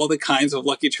explore all the kinds of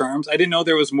Lucky Charms. I didn't know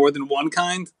there was more than one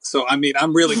kind. So, I mean,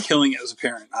 I'm really killing it as a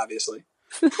parent, obviously.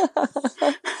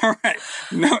 All right.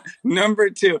 Number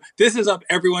 2. This is up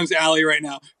everyone's alley right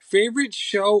now. Favorite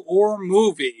show or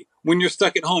movie when you're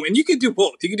stuck at home? And you can do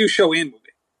both. You can do show and movie.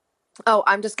 Oh,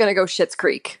 I'm just going to go Schitt's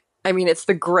Creek. I mean, it's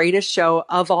the greatest show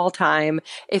of all time.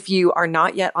 If you are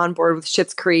not yet on board with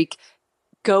Schitt's Creek,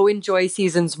 go enjoy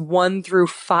seasons 1 through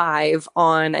 5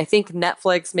 on, I think,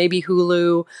 Netflix, maybe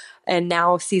Hulu. And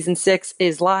now season 6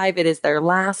 is live. It is their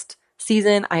last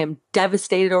season. I am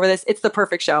devastated over this. It's the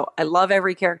perfect show. I love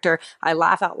every character. I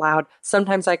laugh out loud.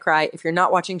 Sometimes I cry. If you're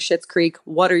not watching Schitt's Creek,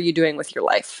 what are you doing with your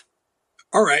life?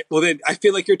 All right. Well, then I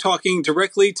feel like you're talking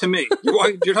directly to me.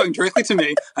 You're talking directly to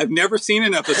me. I've never seen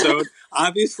an episode.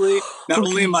 Obviously, not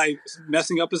only am I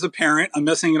messing up as a parent, I'm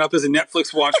messing it up as a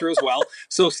Netflix watcher as well.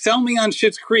 So sell me on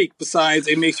Schitt's Creek besides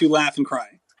it makes you laugh and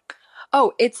cry.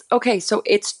 Oh, it's okay. So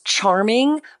it's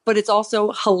charming, but it's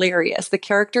also hilarious. The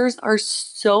characters are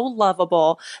so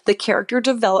lovable. The character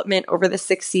development over the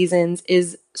 6 seasons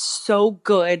is so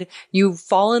good. You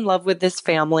fall in love with this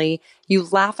family. You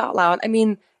laugh out loud. I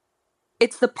mean,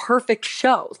 it's the perfect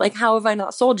show. Like, how have I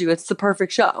not sold you? It's the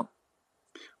perfect show.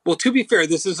 Well, to be fair,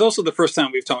 this is also the first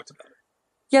time we've talked about it.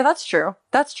 Yeah, that's true.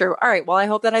 That's true. All right. Well, I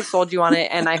hope that I've sold you on it.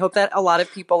 And I hope that a lot of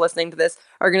people listening to this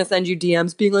are going to send you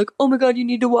DMs being like, oh my God, you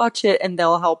need to watch it. And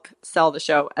they'll help sell the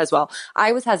show as well.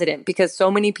 I was hesitant because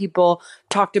so many people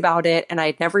talked about it and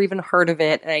I'd never even heard of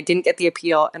it. And I didn't get the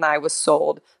appeal and I was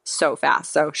sold so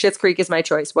fast. So Schitt's Creek is my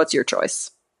choice. What's your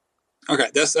choice?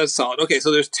 Okay, that's solid. Okay,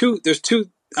 so there's two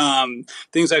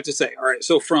things I have to say. All right,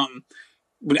 so from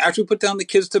when after we put down the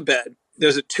kids to bed,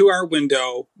 there's a 2-hour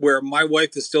window where my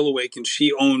wife is still awake and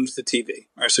she owns the TV.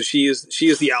 All right, so she is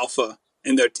the alpha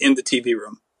in the TV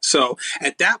room. So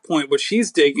at that point, what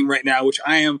she's digging right now, which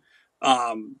I am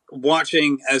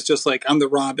watching as just like I'm the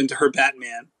Robin to her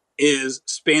Batman, is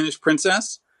Spanish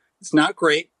Princess. It's not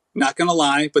great. Not going to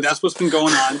lie, but that's what's been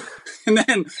going on. And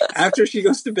then after she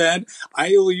goes to bed,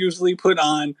 I will usually put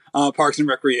on Parks and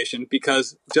Recreation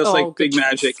because just like Big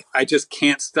Magic, I just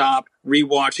can't stop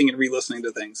rewatching and re-listening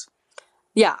to things.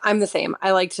 Yeah, I'm the same.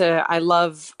 I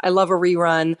love a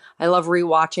rerun. I love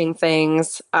rewatching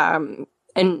things. And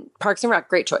Parks and Rec,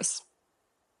 great choice.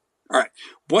 All right.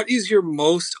 What is your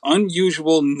most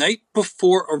unusual night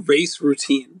before a race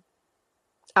routine?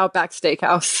 Outback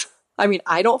Steakhouse. I mean,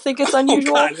 I don't think it's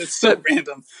unusual. Oh God, it's so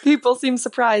random. People seem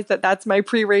surprised that that's my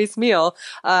pre-race meal.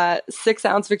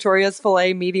 6-ounce Victoria's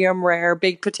filet, medium rare,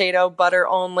 baked potato, butter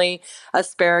only,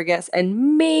 asparagus,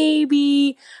 and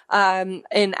maybe an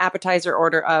appetizer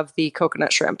order of the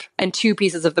coconut shrimp and 2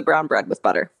 pieces of the brown bread with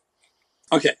butter.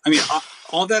 Okay, I mean,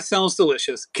 all that sounds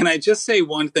delicious. Can I just say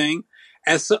one thing?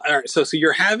 All right, so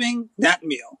you're having that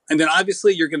meal, and then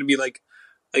obviously you're going to be like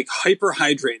hyper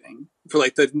hydrating for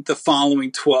like the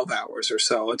following 12 hours or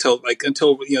so until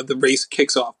the race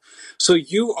kicks off. So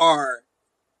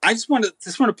I just want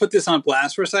to put this on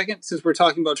blast for a second since we're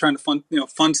talking about trying to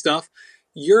fun stuff.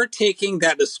 You're taking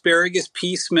that asparagus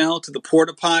pea smell to the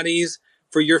porta potties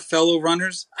for your fellow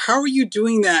runners. How are you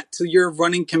doing that to your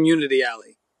running community,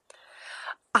 Allie?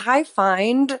 I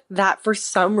find that for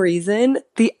some reason,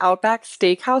 the Outback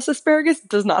Steakhouse asparagus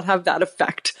does not have that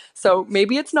effect. So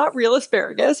maybe it's not real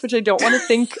asparagus, which I don't want to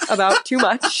think about too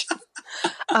much.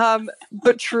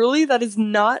 But truly, that is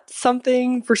not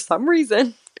something, for some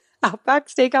reason, Outback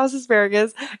Steakhouse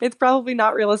asparagus. It's probably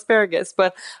not real asparagus,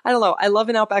 but I don't know. I love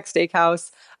an Outback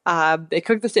Steakhouse. They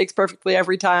cook the steaks perfectly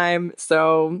every time.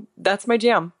 So that's my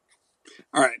jam.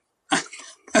 All right.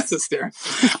 That's a stare.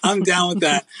 I'm down with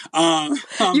that.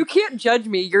 You can't judge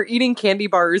me. You're eating candy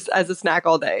bars as a snack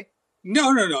all day.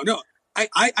 No.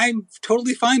 I'm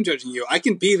totally fine judging you. I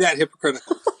can be that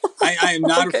hypocritical. I am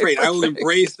not afraid. Perfect. I will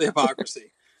embrace the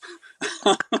hypocrisy.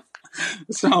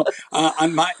 So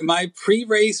on my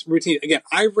pre-race routine, again,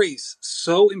 I race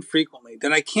so infrequently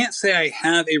that I can't say I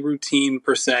have a routine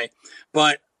per se,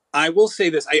 but I will say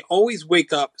this. I always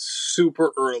wake up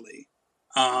super early.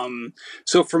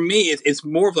 So for me, it's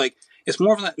more of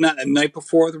not a night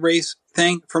before the race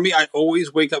thing. For me, I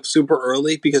always wake up super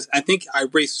early because I think I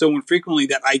race so infrequently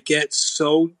that I get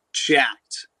so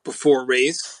jacked before a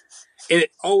race. And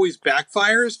it always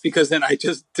backfires because then I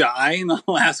just die in the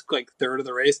last third of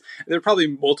the race. There are probably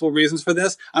multiple reasons for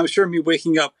this. I'm sure me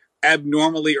waking up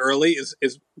abnormally early is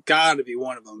got to be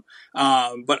one of them.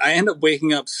 But I end up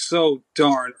waking up so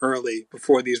darn early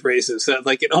before these races that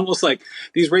it almost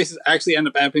these races actually end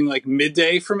up happening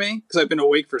midday for me because I've been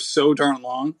awake for so darn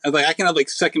long. I can have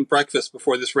second breakfast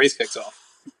before this race kicks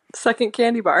off. Second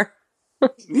candy bar.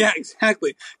 Yeah,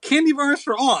 exactly. Candy bars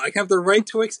for all. I can have the right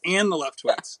Twix and the left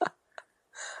Twix.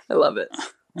 I love it.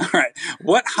 All right.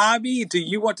 What hobby do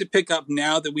you want to pick up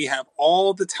now that we have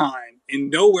all the time and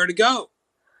know where to go?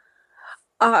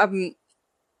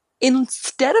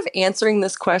 Instead of answering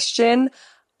this question,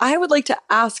 I would like to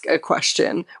ask a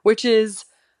question, which is,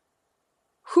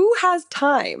 who has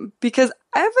time? Because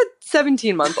I have a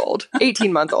 17-month-old,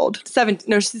 18-month-old,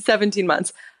 17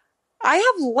 months. I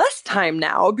have less time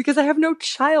now because I have no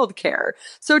childcare.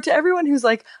 So to everyone who's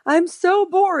like, I'm so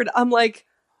bored, I'm like,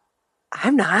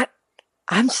 I'm not.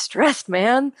 I'm stressed,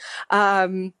 man.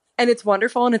 And it's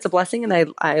wonderful and it's a blessing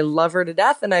and I love her to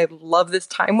death and I love this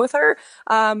time with her.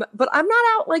 But I'm not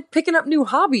out picking up new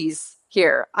hobbies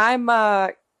here. I'm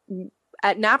at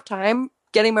nap time.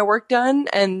 getting my work done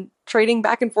and trading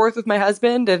back and forth with my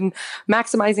husband and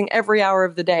maximizing every hour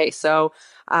of the day. So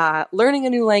learning a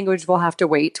new language will have to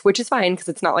wait, which is fine because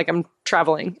it's not like I'm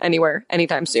traveling anywhere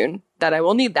anytime soon that I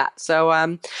will need that.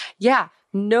 So yeah,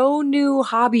 no new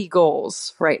hobby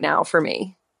goals right now for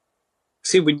me.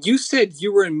 See, when you said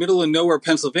you were in middle of nowhere,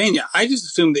 Pennsylvania, I just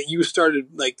assumed that you started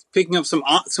like picking up some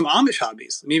Amish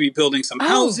hobbies, maybe building some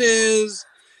houses,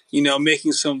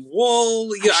 making some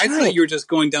wool. Yeah, I thought you were just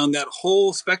going down that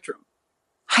whole spectrum.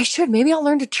 I should. Maybe I'll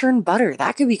learn to churn butter.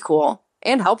 That could be cool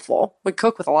and helpful. We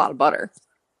cook with a lot of butter.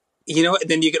 And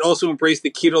then you could also embrace the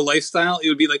keto lifestyle. It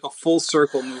would be like a full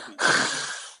circle movement.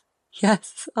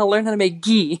 Yes, I'll learn how to make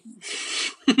ghee.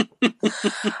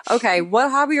 Okay,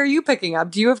 what hobby are you picking up?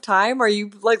 Do you have time? Are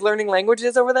you like learning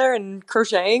languages over there and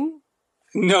crocheting?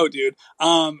 No, dude.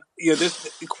 This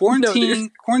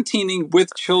quarantining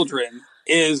with children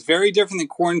is very different than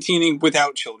quarantining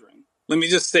without children. Let me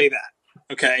just say that.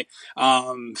 Okay.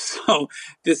 So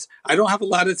I don't have a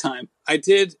lot of time. I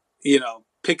did,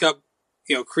 pick up,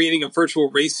 creating a virtual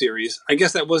race series. I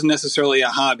guess that wasn't necessarily a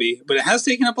hobby, but it has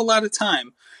taken up a lot of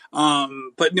time.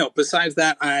 But no, besides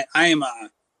that, I am,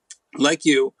 like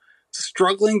you,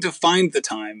 struggling to find the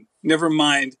time. Never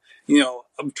mind,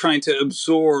 I'm trying to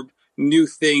absorb new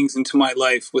things into my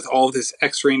life with all this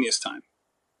extraneous time.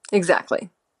 Exactly.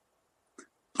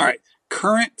 All right.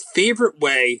 Current favorite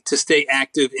way to stay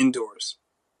active indoors?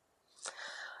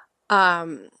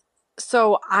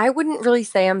 So I wouldn't really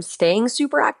say I'm staying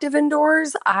super active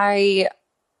indoors. I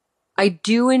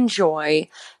do enjoy,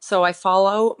 so I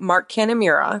follow Mark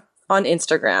Canamira on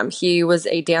Instagram. He was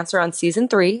a dancer on season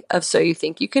 3 of So You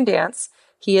Think You Can Dance.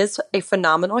 He is a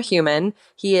phenomenal human.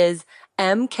 He is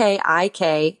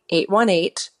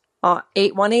MKIK818,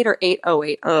 818 or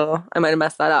 808. Oh, I might have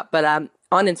messed that up, but on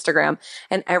Instagram.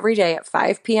 And every day at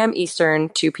 5 p.m. Eastern,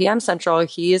 2 p.m. Central,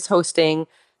 he is hosting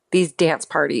these dance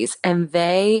parties, and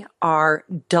they are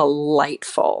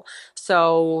delightful.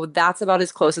 So that's about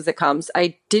as close as it comes.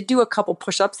 I did do a couple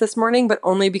push-ups this morning, but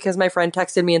only because my friend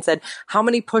texted me and said, how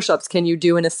many push-ups can you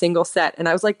do in a single set? And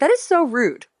I was like, that is so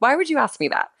rude. Why would you ask me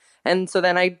that? And so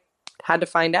then I had to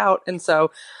find out. And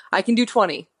so I can do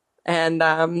 20, and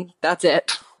that's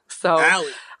it. So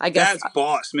Allie, I guess that's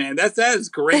boss, man. That is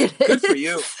great. Good for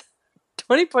you.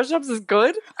 20 push-ups is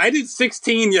good. I did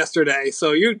 16 yesterday,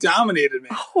 so you dominated me.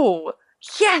 Oh,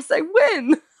 yes, I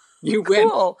win. You win.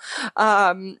 Cool.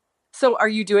 So are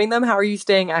you doing them? How are you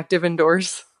staying active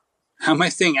indoors? How am I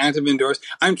staying active indoors?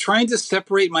 I'm trying to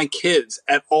separate my kids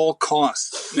at all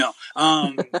costs. No.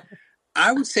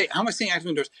 I would say, how am I staying active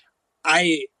indoors?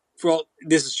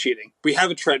 This is cheating. We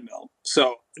have a treadmill.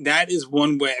 So that is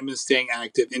one way I've been staying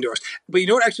active indoors. But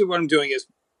what I'm doing is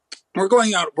we're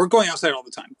going outside all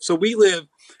the time. So we live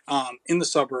in the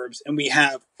suburbs, and we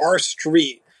have our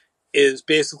street is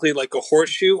basically like a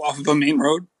horseshoe off of a main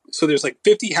road. So there's like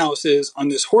 50 houses on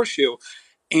this horseshoe,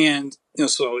 and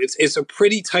so it's a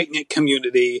pretty tight knit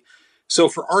community. So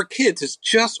for our kids, it's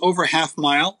just over half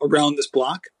mile around this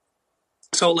block.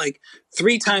 So like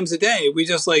 3 times a day, we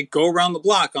just like go around the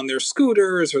block on their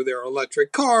scooters or their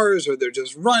electric cars, or they're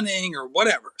just running or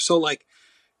whatever. So like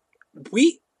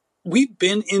we've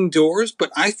been indoors,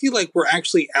 but I feel like we're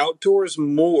actually outdoors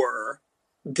more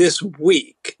this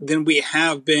week than we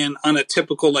have been on a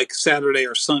typical like Saturday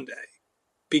or Sunday,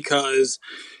 because,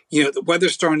 the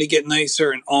weather's starting to get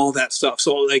nicer and all that stuff.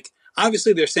 So like,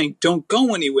 obviously they're saying don't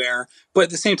go anywhere, but at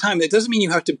the same time, that doesn't mean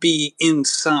you have to be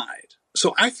inside.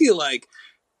 So I feel like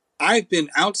I've been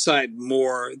outside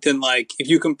more than, like, if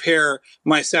you compare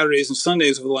my Saturdays and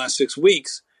Sundays over the last 6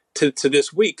 weeks to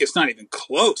this week, it's not even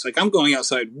close. Like, I'm going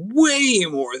outside way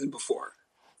more than before.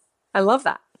 I love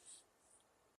that.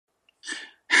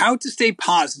 How to stay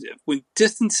positive when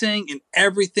distancing and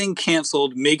everything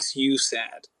canceled makes you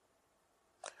sad.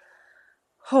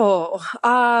 So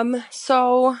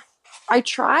I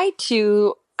try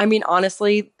to,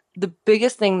 honestly, the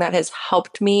biggest thing that has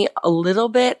helped me a little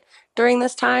bit during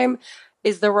this time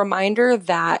is the reminder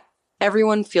that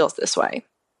everyone feels this way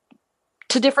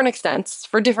to different extents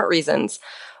for different reasons.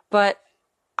 But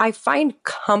I find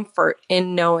comfort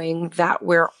in knowing that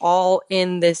we're all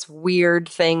in this weird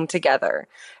thing together,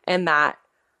 and that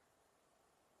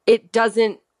it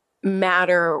doesn't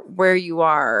matter where you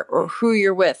are or who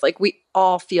you're with. Like, we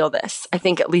all feel this, I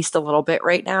think, at least a little bit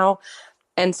right now.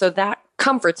 And so that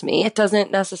comforts me. It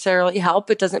doesn't necessarily help.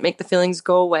 It doesn't make the feelings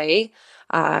go away.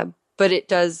 But it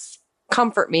does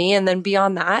comfort me. And then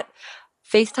beyond that,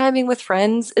 FaceTiming with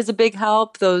friends is a big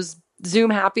help. Those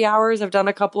Zoom happy hours, I've done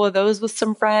a couple of those with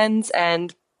some friends,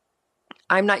 and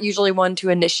I'm not usually one to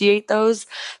initiate those.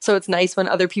 So it's nice when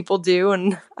other people do,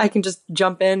 and I can just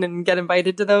jump in and get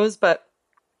invited to those. But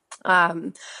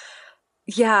Um,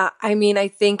 yeah, I mean, I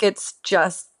think it's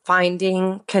just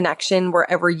finding connection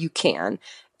wherever you can.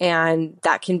 And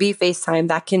that can be FaceTime,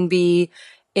 that can be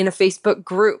in a Facebook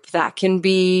group, that can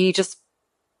be just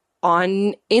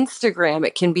on Instagram,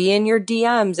 it can be in your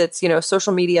DMs. It's,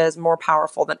 social media is more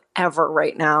powerful than ever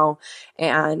right now.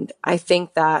 And I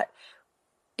think that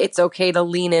it's okay to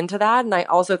lean into that. And I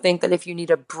also think that if you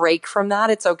need a break from that,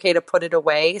 it's okay to put it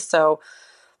away. So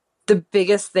the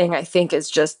biggest thing I think is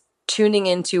just tuning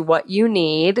into what you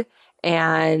need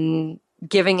and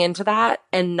giving into that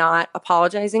and not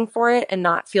apologizing for it and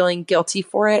not feeling guilty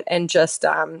for it. And just,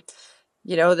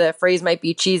 the phrase might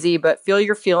be cheesy, but feel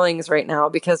your feelings right now,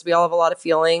 because we all have a lot of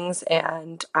feelings.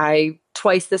 And I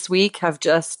twice this week have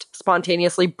just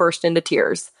spontaneously burst into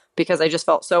tears because I just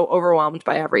felt so overwhelmed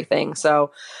by everything.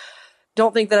 So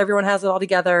don't think that everyone has it all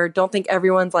together. Don't think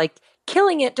everyone's like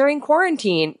killing it during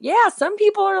quarantine. Yeah, some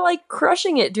people are like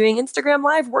crushing it doing Instagram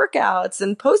live workouts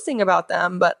and posting about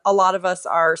them, but a lot of us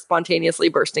are spontaneously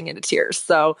bursting into tears.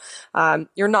 So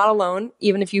you're not alone,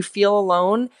 even if you feel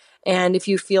alone. And if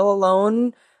you feel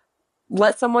alone,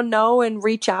 let someone know and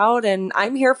reach out. And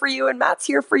I'm here for you, and Matt's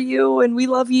here for you, and we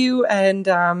love you.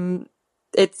 And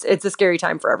it's a scary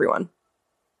time for everyone.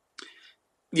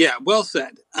 Yeah, well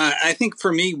said. I think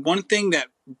for me, one thing that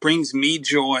brings me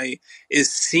joy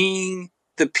is seeing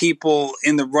the people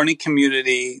in the running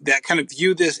community that kind of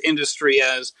view this industry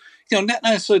as, not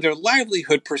necessarily their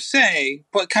livelihood per se,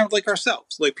 but kind of like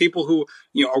ourselves, like people who,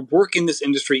 are work in this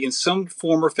industry in some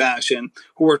form or fashion,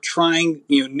 who are trying,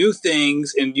 new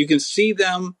things, and you can see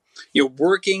them,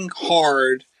 working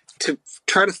hard to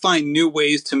try to find new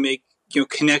ways to make,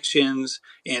 connections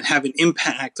and have an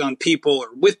impact on people or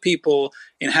with people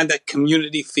and have that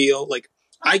community feel. Like,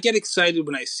 I get excited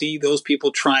when I see those people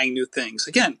trying new things.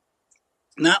 Again,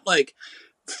 not like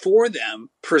for them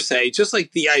per se, just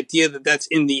like the idea that that's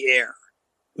in the air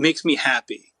makes me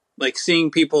happy. Like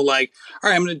seeing people like, all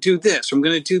right, I'm going to do this, or I'm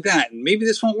going to do that, and maybe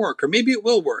this won't work, or maybe it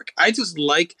will work. I just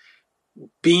like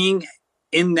being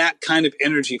in that kind of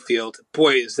energy field.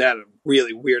 Boy, is that a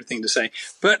really weird thing to say,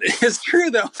 but it's true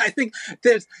though. I think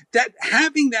that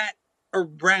having that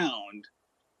around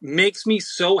makes me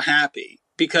so happy,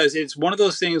 because it's one of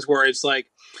those things where it's like,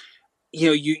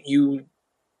 you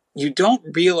don't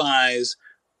realize,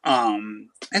 and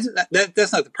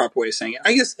that's not the proper way of saying it.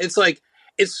 I guess it's like,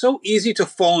 it's so easy to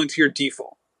fall into your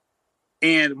default.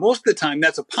 And most of the time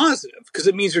that's a positive, because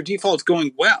it means your default's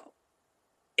going well.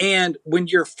 And when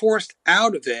you're forced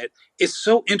out of it, it's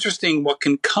so interesting what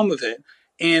can come of it.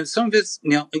 And some of it's,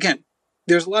 again,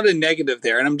 there's a lot of negative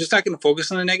there. And I'm just not going to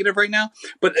focus on the negative right now.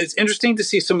 But it's interesting to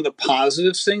see some of the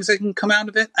positive things that can come out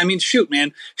of it. I mean, shoot,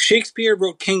 man, Shakespeare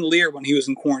wrote King Lear when he was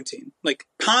in quarantine. Like,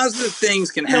 positive things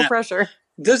can happen. No pressure.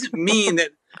 Doesn't mean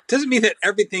that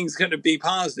everything's going to be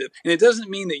positive. And it doesn't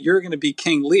mean that you're going to be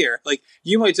King Lear. Like,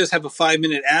 you might just have a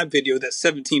 5-minute ad video that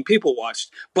 17 people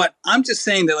watched. But I'm just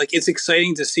saying that, like, it's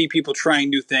exciting to see people trying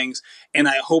new things. And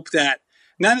I hope that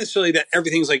not necessarily that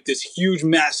everything's like this huge,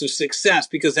 massive success,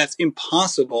 because that's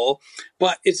impossible.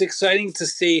 But it's exciting to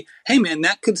see, hey, man,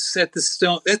 that could set the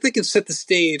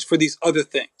stage for these other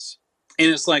things. And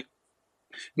it's like,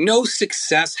 no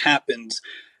success happens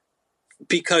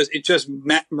because it just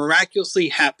miraculously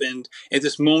happened at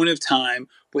this moment of time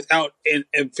without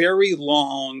a very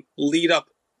long lead up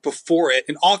before it.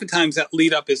 And oftentimes that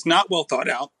lead up is not well thought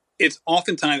out. It's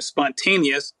oftentimes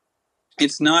spontaneous.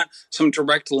 It's not some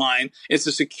direct line. It's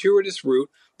a circuitous route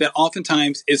that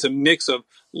oftentimes is a mix of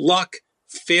luck,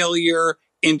 failure,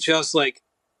 and just like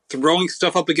throwing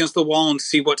stuff up against the wall and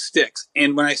see what sticks.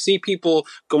 And when I see people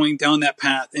going down that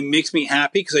path, it makes me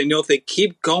happy, because I know if they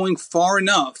keep going far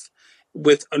enough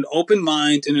with an open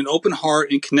mind and an open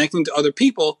heart and connecting to other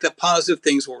people, that positive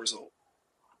things will result.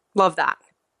 Love that.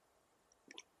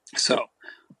 So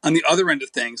on the other end of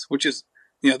things, which is,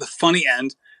 the funny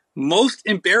end, most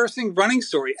embarrassing running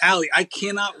story. Allie, I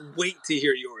cannot wait to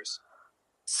hear yours.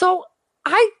 So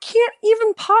I can't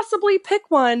even possibly pick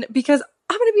one, because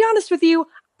I'm going to be honest with you.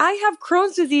 I have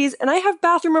Crohn's disease and I have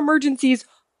bathroom emergencies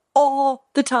all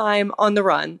the time on the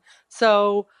run.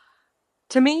 So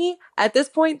to me, at this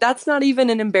point, that's not even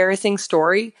an embarrassing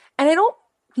story. And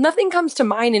nothing comes to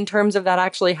mind in terms of that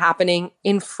actually happening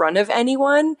in front of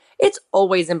anyone. It's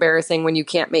always embarrassing when you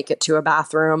can't make it to a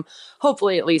bathroom.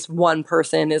 Hopefully at least one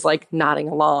person is like nodding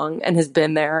along and has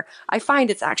been there. I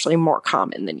find it's actually more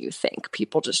common than you think.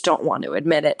 People just don't want to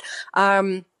admit it.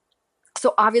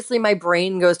 So obviously my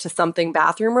brain goes to something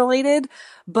bathroom related,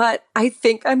 but I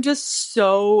think I'm just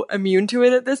so immune to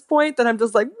it at this point that I'm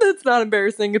just like, it's not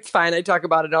embarrassing. It's fine. I talk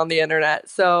about it on the internet.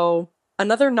 So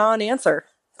another non-answer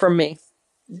from me.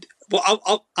 Well,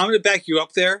 I'm going to back you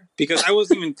up there because I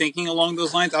wasn't even thinking along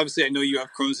those lines. Obviously, I know you have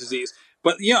Crohn's disease,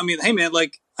 but yeah, I mean, hey man,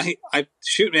 like I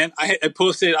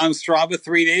posted on Strava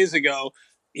 3 days ago.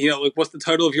 Like what's the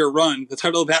title of your run? The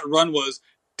title of that run was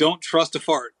 "Don't Trust a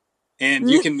Fart," and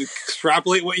you can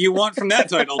extrapolate what you want from that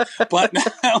title, but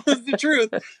that was the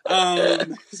truth.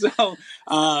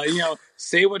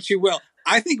 Say what you will.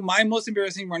 I think my most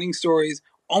embarrassing running stories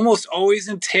almost always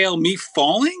entail me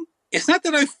falling. It's not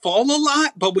that I fall a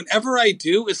lot, but whenever I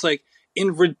do, it's like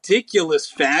in ridiculous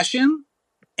fashion.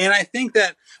 And I think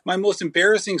that my most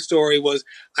embarrassing story was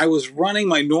I was running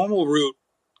my normal route.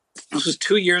 This was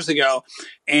 2 years ago,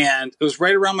 and it was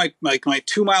right around my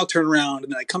 2 mile turnaround.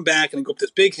 And then I come back and I go up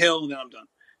this big hill, and then I'm done.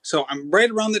 So I'm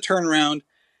right around the turnaround,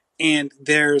 and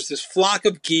there's this flock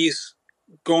of geese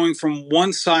going from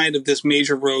one side of this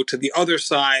major road to the other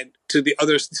side, to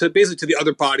basically to the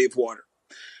other body of water.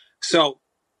 So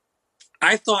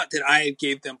I thought that I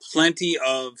gave them plenty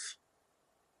of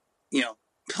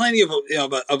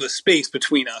a space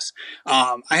between us.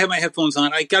 I had my headphones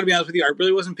on. I got to be honest with you, I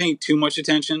really wasn't paying too much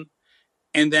attention.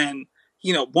 And then,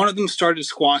 one of them started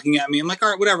squawking at me. I'm like, all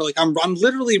right, whatever. Like I'm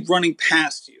literally running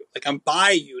past you. Like I'm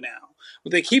by you now.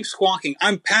 But they keep squawking.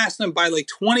 I'm past them by like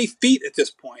 20 feet at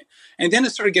this point. And then it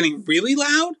started getting really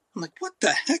loud. I'm like, what the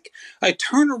heck? I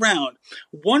turn around.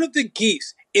 One of the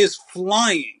geese is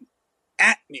flying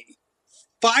at me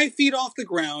 5 feet off the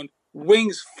ground,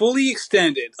 wings fully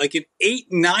extended, like an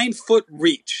 8-9 foot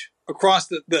reach across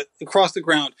the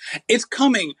ground. It's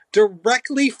coming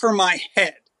directly for my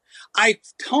head. I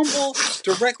tumble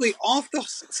directly off the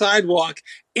sidewalk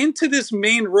into this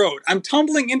main road. I'm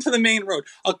tumbling into the main road.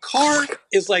 A car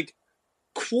is like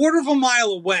quarter of a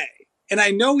mile away. And I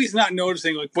know he's not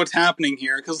noticing like what's happening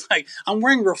here because like I'm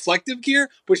wearing reflective gear,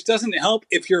 which doesn't help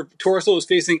if your torso is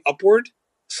facing upward.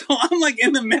 So I'm like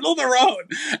in the middle of the road,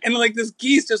 and like this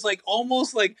geese just like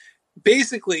almost like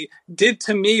basically did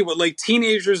to me what like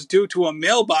teenagers do to a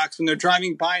mailbox when they're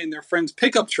driving by in their friend's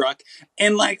pickup truck.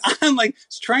 And like I'm like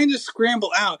trying to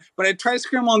scramble out, but I try to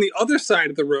scramble on the other side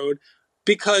of the road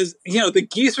because the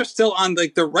geese are still on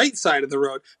like the right side of the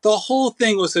road. The whole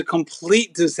thing was a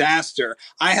complete disaster.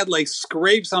 I had like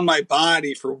scrapes on my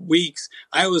body for weeks.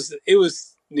 It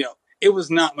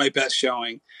was not my best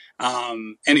showing.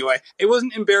 Anyway, it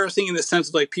wasn't embarrassing in the sense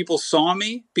of like people saw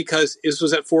me because this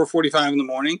was at 4:45 in the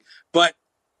morning, but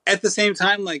at the same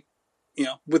time, like,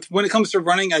 when it comes to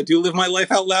running, I do live my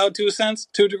life out loud to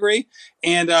a degree.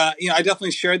 And, I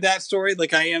definitely shared that story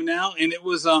like I am now. And it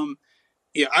was,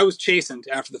 I was chastened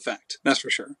after the fact. That's for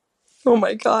sure. Oh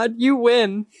my God, you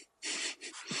win.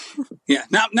 Yeah.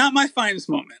 Not my finest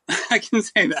moment. I can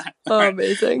say that. Oh, right.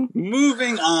 Amazing.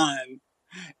 Moving on.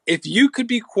 If you could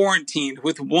be quarantined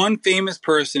with one famous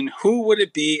person, who would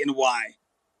it be and why?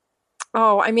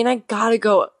 Oh, I mean, I gotta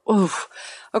go. Oof.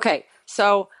 Okay,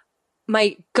 so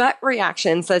my gut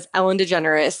reaction says Ellen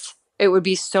DeGeneres. It would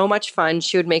be so much fun.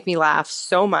 She would make me laugh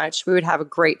so much. We would have a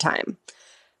great time.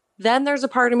 Then there's a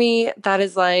part of me that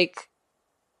is like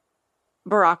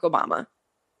Barack Obama,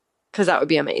 because that would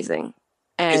be amazing.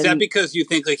 And is that because you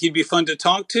think like he'd be fun to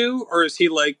talk to, or is he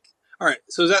like? All right,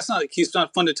 so that's not like he's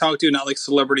not fun to talk to, not like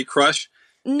celebrity crush?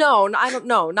 No, I don't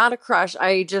know, not a crush.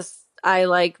 I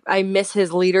miss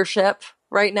his leadership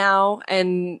right now,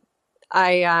 and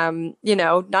I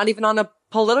not even on a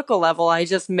political level, I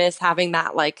just miss having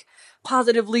that like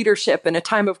positive leadership in a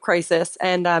time of crisis.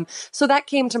 And so that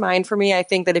came to mind for me. I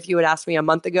think that if you had asked me a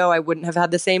month ago, I wouldn't have had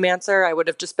the same answer. I would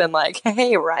have just been like,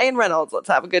 hey, Ryan Reynolds, let's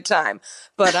have a good time.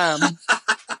 But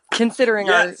considering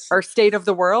yes. our state of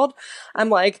the world, I'm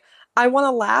like, I want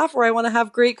to laugh or I want to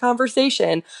have great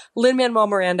conversation. Lin-Manuel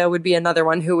Miranda would be another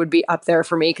one who would be up there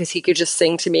for me because he could just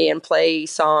sing to me and play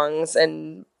songs.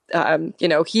 And,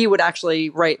 he would actually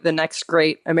write the next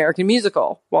great American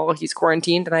musical while he's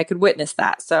quarantined, and I could witness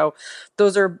that. So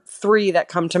those are three that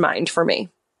come to mind for me.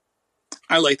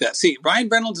 I like that. See, Ryan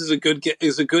Reynolds is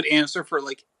a good answer for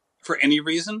any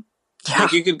reason. Yeah.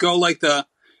 Like you could go like the,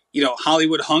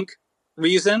 Hollywood hunk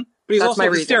reason. But he's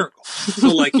also hysterical. So,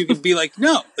 like, you could be like,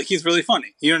 no, like, he's really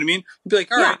funny. You know what I mean? You'd be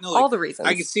like, all right. No, like, all the reasons.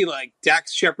 I could see, like,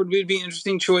 Dax Shepard would be an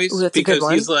interesting choice because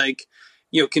he's, like,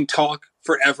 can talk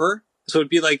forever. So it'd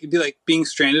be like being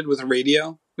stranded with a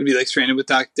radio. It'd be like stranded with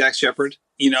Dax Shepard.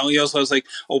 He also has, like,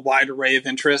 a wide array of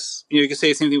interests. You could say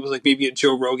the same thing with, like, maybe a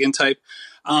Joe Rogan type.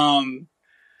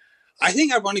 I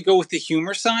think I want to go with the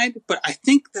humor side, but I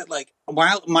think that, like,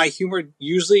 while my humor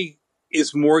usually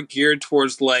is more geared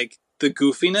towards, like, the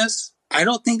goofiness, I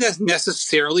don't think that's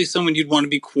necessarily someone you'd want to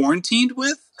be quarantined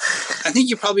with. I think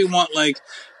you probably want like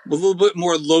a little bit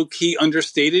more low-key,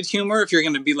 understated humor if you're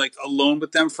going to be like alone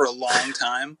with them for a long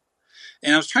time.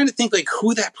 And I was trying to think like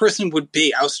who that person would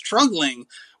be. I was struggling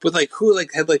with like who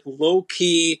like had like low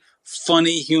key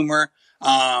funny humor.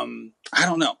 I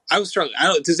don't know. I was struggling.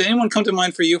 Does anyone come to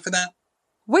mind for you for that?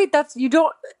 Wait,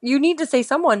 you need to say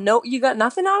someone. No, you got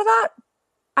nothing out of that?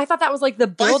 I thought that was like the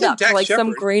build up to like Shepard.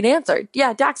 Some great answer.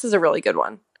 Yeah, Dax is a really good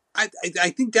one. I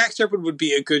think Dax Shepard would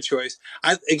be a good choice.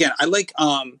 I like,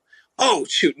 oh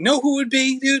shoot, know who would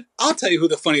be, dude? I'll tell you who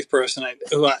the funniest person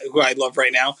who I love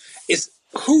right now is.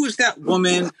 Who is that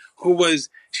woman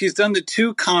she's done the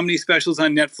 2 comedy specials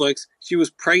on Netflix. She was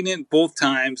pregnant both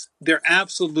times. They're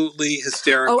absolutely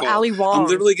hysterical. Oh, Ali Wong. I'm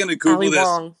literally going to Google Ali this.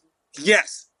 Wong.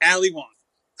 Yes, Ali Wong.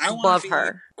 I want to be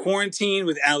her. Quarantine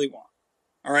with Ali Wong.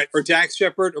 All right. Or Dax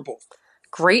Shepard or both.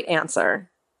 Great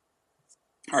answer.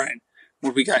 All right.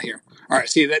 What we got here? All right.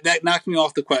 See, that knocked me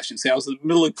off the question. See, I was in the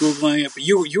middle of Googling it, but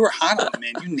you were hot on it,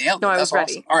 man. You nailed it. No, I was That's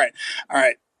ready. Awesome. All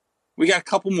right. We got a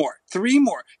couple more. 3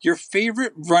 more. Your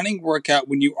favorite running workout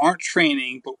when you aren't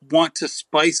training but want to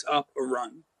spice up a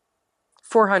run?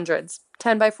 400s.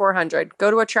 10 by 400. Go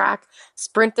to a track,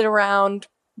 sprint it around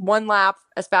 1 lap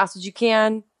as fast as you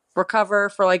can, recover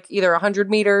for like either 100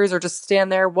 meters or just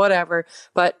stand there, whatever.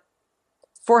 But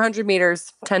 400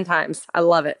 meters, 10 times. I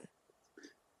love it.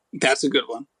 That's a good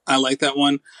one. I like that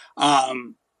one.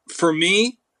 For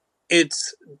me,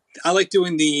 I like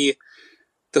doing the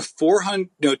 400,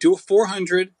 do a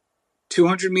 400,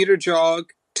 200 meter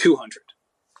jog, 200.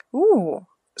 Ooh.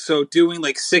 So doing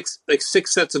like six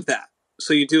sets of that.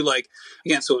 So you do like,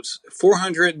 again, so it's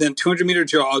 400, then 200 meter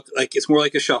jog, like it's more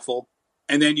like a shuffle.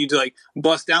 And then you do like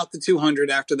bust out the 200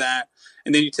 after that.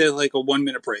 And then you take like a 1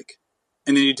 minute break.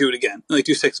 And then you do it again. Like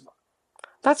do 6 of them.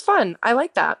 That's fun. I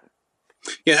like that.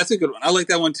 Yeah, that's a good one. I like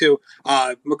that one too.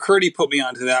 McCurdy put me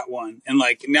onto that one, and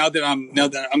like now that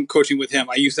I'm coaching with him,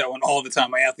 I use that one all the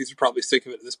time. My athletes are probably sick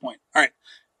of it at this point. All right,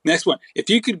 next one. If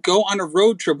you could go on a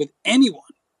road trip with anyone,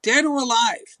 dead or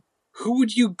alive, who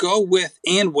would you go with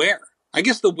and where? I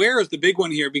guess the where is the big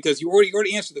one here because you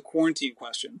already answered the quarantine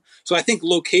question. So I think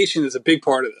location is a big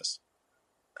part of this.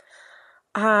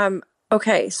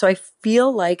 Okay, so I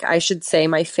feel like I should say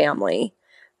my family.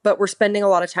 But we're spending a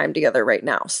lot of time together right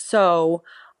now. So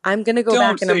I'm going to go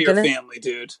back and I'm going to... Don't say your family,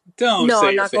 dude. Don't No, say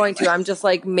I'm not going to. I'm just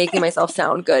like making myself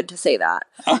sound good to say that.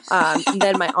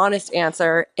 Then my honest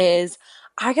answer is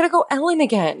I got to go Ellen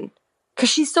again because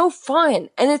she's so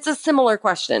fun. And it's a similar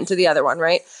question to the other one,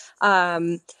 right?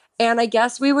 And I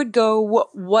guess we would go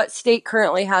what state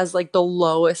currently has like the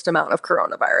lowest amount of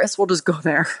coronavirus. We'll just go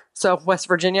there. So West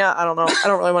Virginia, I don't know. I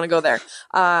don't really want to go there.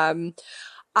 I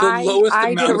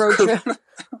did a road trip.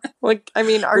 Like, I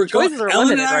mean, our choices are limited right now.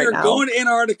 Ellen and I are going to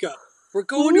Antarctica. We're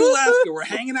going to Alaska. We're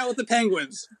hanging out with the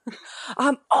penguins.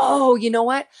 Oh, you know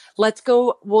what? Let's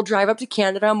go. We'll drive up to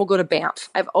Canada and we'll go to Banff.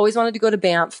 I've always wanted to go to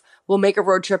Banff. We'll make a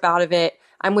road trip out of it.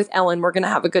 I'm with Ellen. We're going to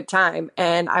have a good time.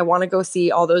 And I want to go see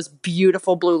all those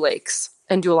beautiful blue lakes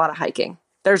and do a lot of hiking.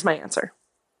 There's my answer.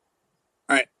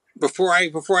 All right. Before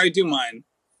I do mine,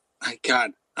 my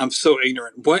God, I'm so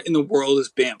ignorant. What in the world is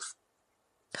Banff?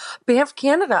 Banff,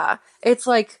 Canada. It's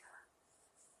like,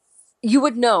 you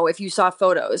would know if you saw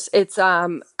photos. It's,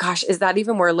 gosh, is that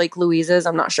even where Lake Louise is?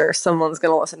 I'm not sure. Someone's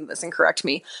going to listen to this and correct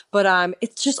me. But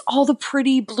it's just all the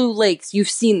pretty blue lakes. You've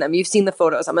seen them. You've seen the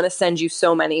photos. I'm going to send you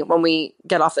so many when we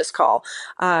get off this call.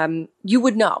 You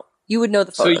would know. You would know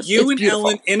the photos. So you and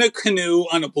Ellen in a canoe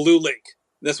on a blue lake.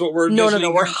 That's what we're No.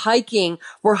 We're hiking.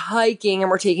 We're hiking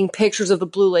and we're taking pictures of the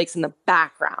blue lakes in the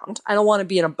background. I don't want to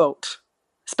be in a boat.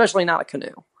 Especially not a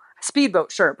canoe. Speedboat,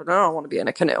 sure, but I don't want to be in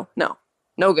a canoe.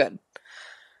 No good.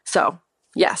 So,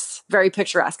 yes, very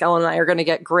picturesque. Ellen and I are going to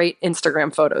get great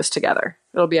Instagram photos together.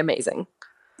 It'll be amazing.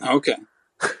 Okay.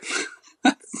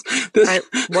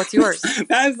 What's yours?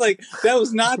 That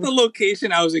was not the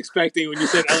location I was expecting when you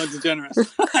said Ellen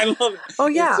DeGeneres. I love it. Oh,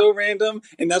 yeah. It's so random,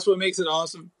 and that's what makes it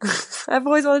awesome. I've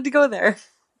always wanted to go there.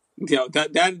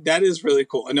 That is really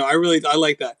cool. No, I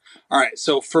like that. All right,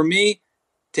 so for me,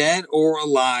 dead or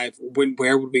alive,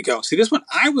 where would we go? See, this one,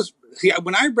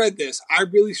 when I read this, I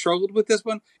really struggled with this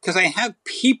one because I have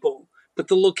people, but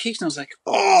the location, I was like,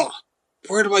 oh,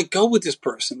 where do I go with this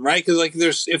person, right? Because like,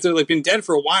 if they're like been dead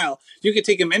for a while, you could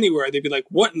take them anywhere. They'd be like,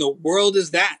 what in the world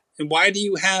is that? And why do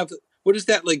you have, what is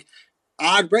that like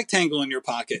odd rectangle in your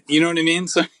pocket? You know what I mean?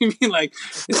 So I mean, like,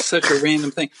 it's such a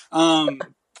random thing.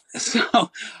 If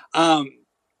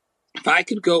I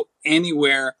could go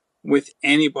anywhere with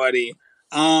anybody,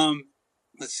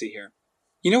 let's see here.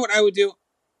 You know what I would do?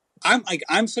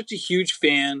 I'm such a huge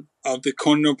fan of the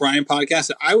Conan O'Brien podcast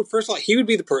that I would, first of all, he would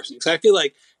be the person because I feel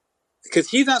like, because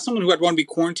he's not someone who I'd want to be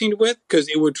quarantined with because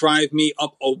it would drive me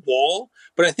up a wall.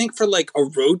 But I think for like a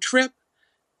road trip,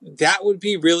 that would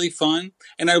be really fun.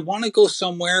 And I want to go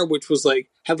somewhere which was like,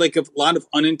 had like a lot of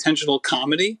unintentional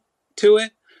comedy to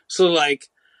it. So like,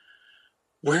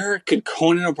 where could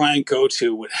Conan O'Brien go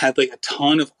to would have like a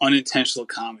ton of unintentional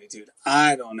comedy, dude?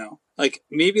 I don't know. Like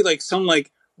maybe like some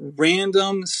like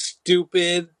random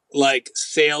stupid like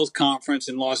sales conference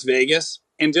in Las Vegas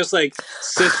and just like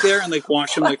sit there and like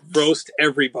watch him like roast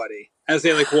everybody as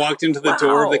they like walked into the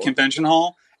door of the convention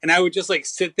hall. And I would just like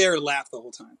sit there and laugh the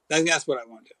whole time. That's what I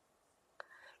want to do.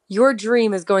 Your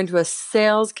dream is going to a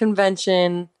sales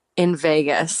convention in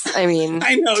Vegas. I mean,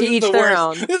 I know, to each their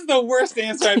own. This is the worst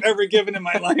answer I've ever given in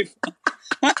my life.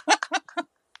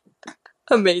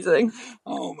 Amazing.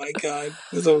 Oh my God.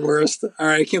 This is the worst. All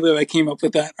right. I can't believe I came up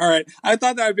with that. All right. I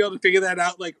thought that I'd be able to figure that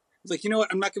out. Like, I was like, you know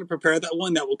what? I'm not going to prepare that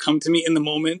one. That will come to me in the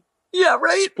moment. Yeah,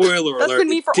 right? Spoiler alert. That's been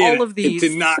me for all of these. It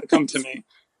did not come to me.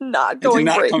 Not going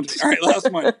great. Come to me. All right.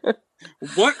 Last one.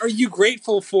 What are you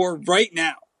grateful for right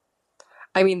now?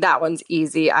 I mean, that one's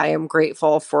easy. I am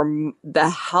grateful for the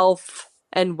health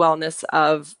and wellness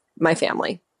of my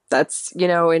family. That's, you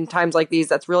know, in times like these,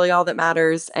 that's really all that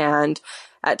matters. And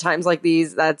at times like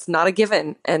these, that's not a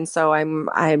given. And so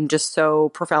I'm just so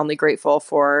profoundly grateful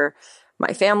for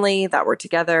my family, that we're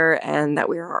together and that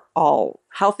we are all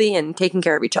healthy and taking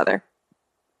care of each other.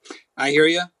 I hear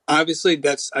you. Obviously,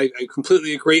 I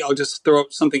completely agree. I'll just throw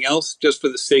up something else just for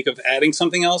the sake of adding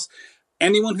something else.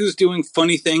 Anyone who's doing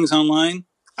funny things online,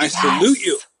 I salute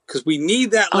you because we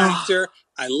need that laughter.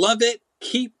 I love it.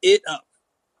 Keep it up.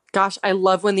 Gosh, I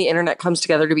love when the internet comes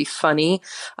together to be funny.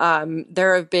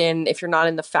 There have been, if you're not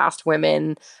in the Fast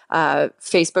Women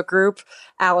Facebook group,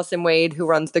 Allison Wade, who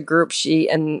runs the group,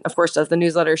 and of course does the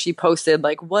newsletter, she posted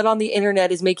like, what on the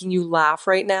internet is making you laugh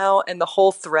right now? And the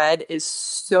whole thread is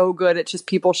so good. It's just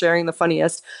people sharing the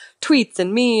funniest tweets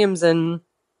and memes and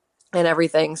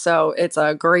everything. So it's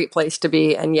a great place to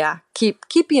be. And yeah, keep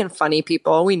being funny,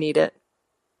 people. We need it.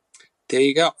 There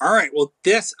you go. All right. Well,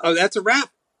 that's a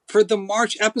wrap for the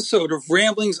March episode of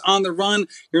Ramblings on the Run.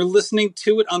 You're listening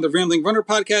to it on the Rambling Runner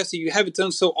podcast. If you haven't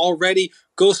done so already,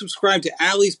 go subscribe to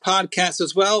Allie's podcast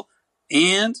as well.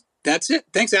 And that's it.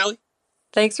 Thanks, Allie.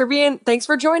 Thanks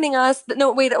for joining us.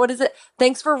 No, wait, what is it?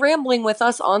 Thanks for rambling with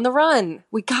us on the run.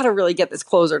 We got to really get this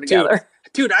closer together.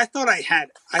 Dude, I thought I had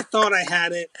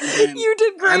it. And you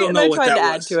did great. I don't know and I what tried that to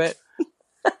add was. to it.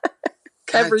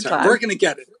 Every time. We're going to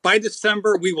get it. By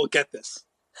December, we will get this.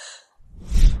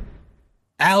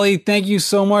 Allie, thank you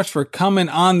so much for coming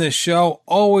on this show.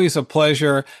 Always a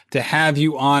pleasure to have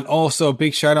you on. Also,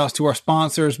 big shout outs to our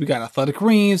sponsors. We got Athletic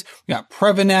Greens, we got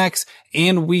Prevnex,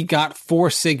 and we got Four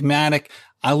Sigmatic.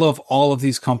 I love all of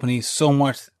these companies so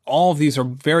much. All of these are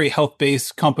very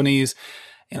health-based companies,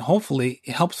 and hopefully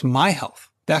it helps my health.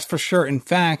 That's for sure. In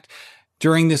fact,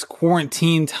 during this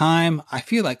quarantine time, I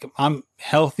feel like I'm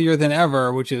healthier than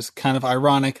ever, which is kind of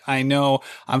ironic. I know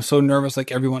I'm so nervous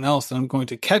like everyone else that I'm going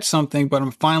to catch something, but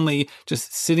I'm finally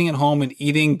just sitting at home and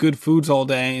eating good foods all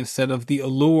day instead of the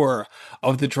allure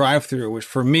of the drive-thru, which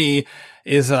for me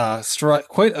is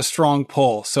quite a strong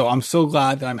pull. So I'm so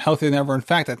glad that I'm healthier than ever. In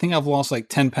fact, I think I've lost like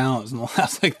 10 pounds in the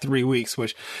last like 3 weeks,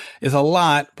 which is a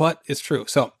lot, but it's true.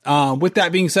 So with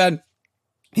that being said,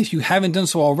 if you haven't done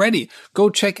so already, go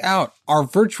check out our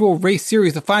virtual race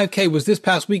series. The 5K was this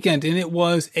past weekend and it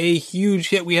was a huge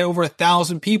hit. We had over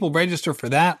 1,000 people register for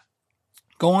that.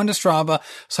 Go on to Strava,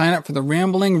 sign up for the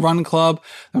Rambling Runner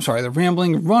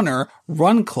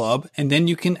Run Club, and then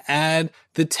you can add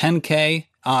the 10K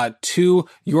to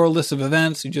your list of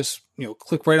events. You just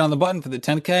click right on the button for the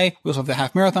 10K. We also have the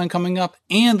half marathon coming up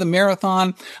and the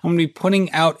marathon. I'm going to be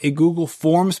putting out a Google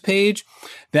Forms page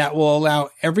that will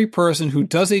allow every person who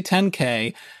does a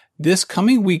 10K this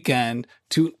coming weekend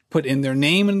to put in their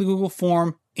name in the Google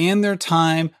form and their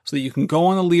time so that you can go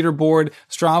on the leaderboard.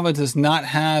 Strava does not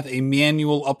have a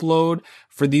manual upload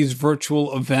for these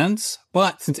virtual events,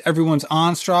 but since everyone's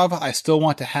on Strava, I still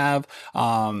want to have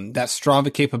that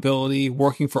Strava capability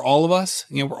working for all of us.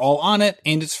 We're all on it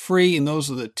and it's free, and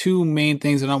those are the two main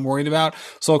things that I'm worried about.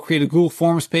 So I'll create a Google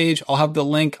Forms page. I'll have the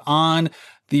link on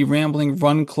the Rambling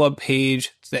Run Club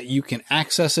page so that you can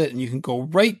access it, and you can go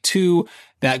right to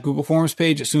that Google Forms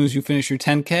page as soon as you finish your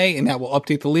 10K, and that will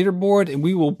update the leaderboard, and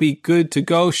we will be good to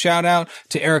go. Shout out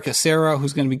to Erica Serra,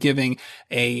 who's going to be giving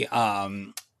a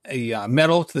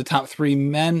medal to the top 3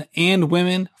 men and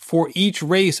women for each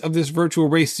race of this virtual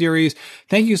race series.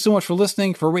 Thank you so much for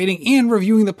listening, for rating and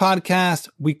reviewing the podcast.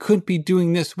 We couldn't be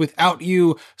doing this without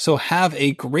you, so have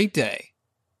a great day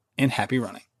and happy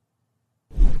running.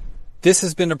 This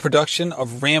has been a production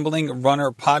of Rambling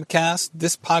Runner Podcast.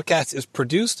 This podcast is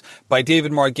produced by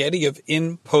David Margetti of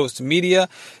In Post Media.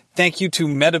 Thank you to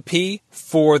Meta P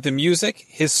for the music.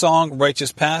 His song,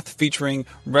 Righteous Path, featuring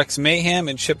Rex Mayhem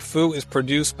and Chip Fu, is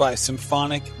produced by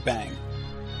Symphonic Bang.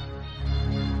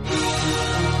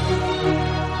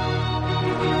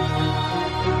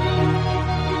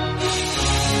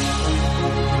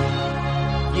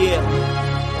 Yeah.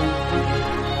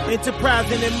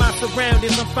 Enterprising in my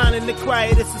surroundings, I'm finding the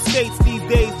quietest estates these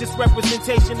days. Just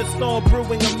representation of storm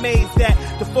brewing, amazed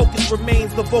that the focus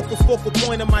remains the focal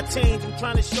point of my change. I'm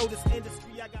trying to show this industry.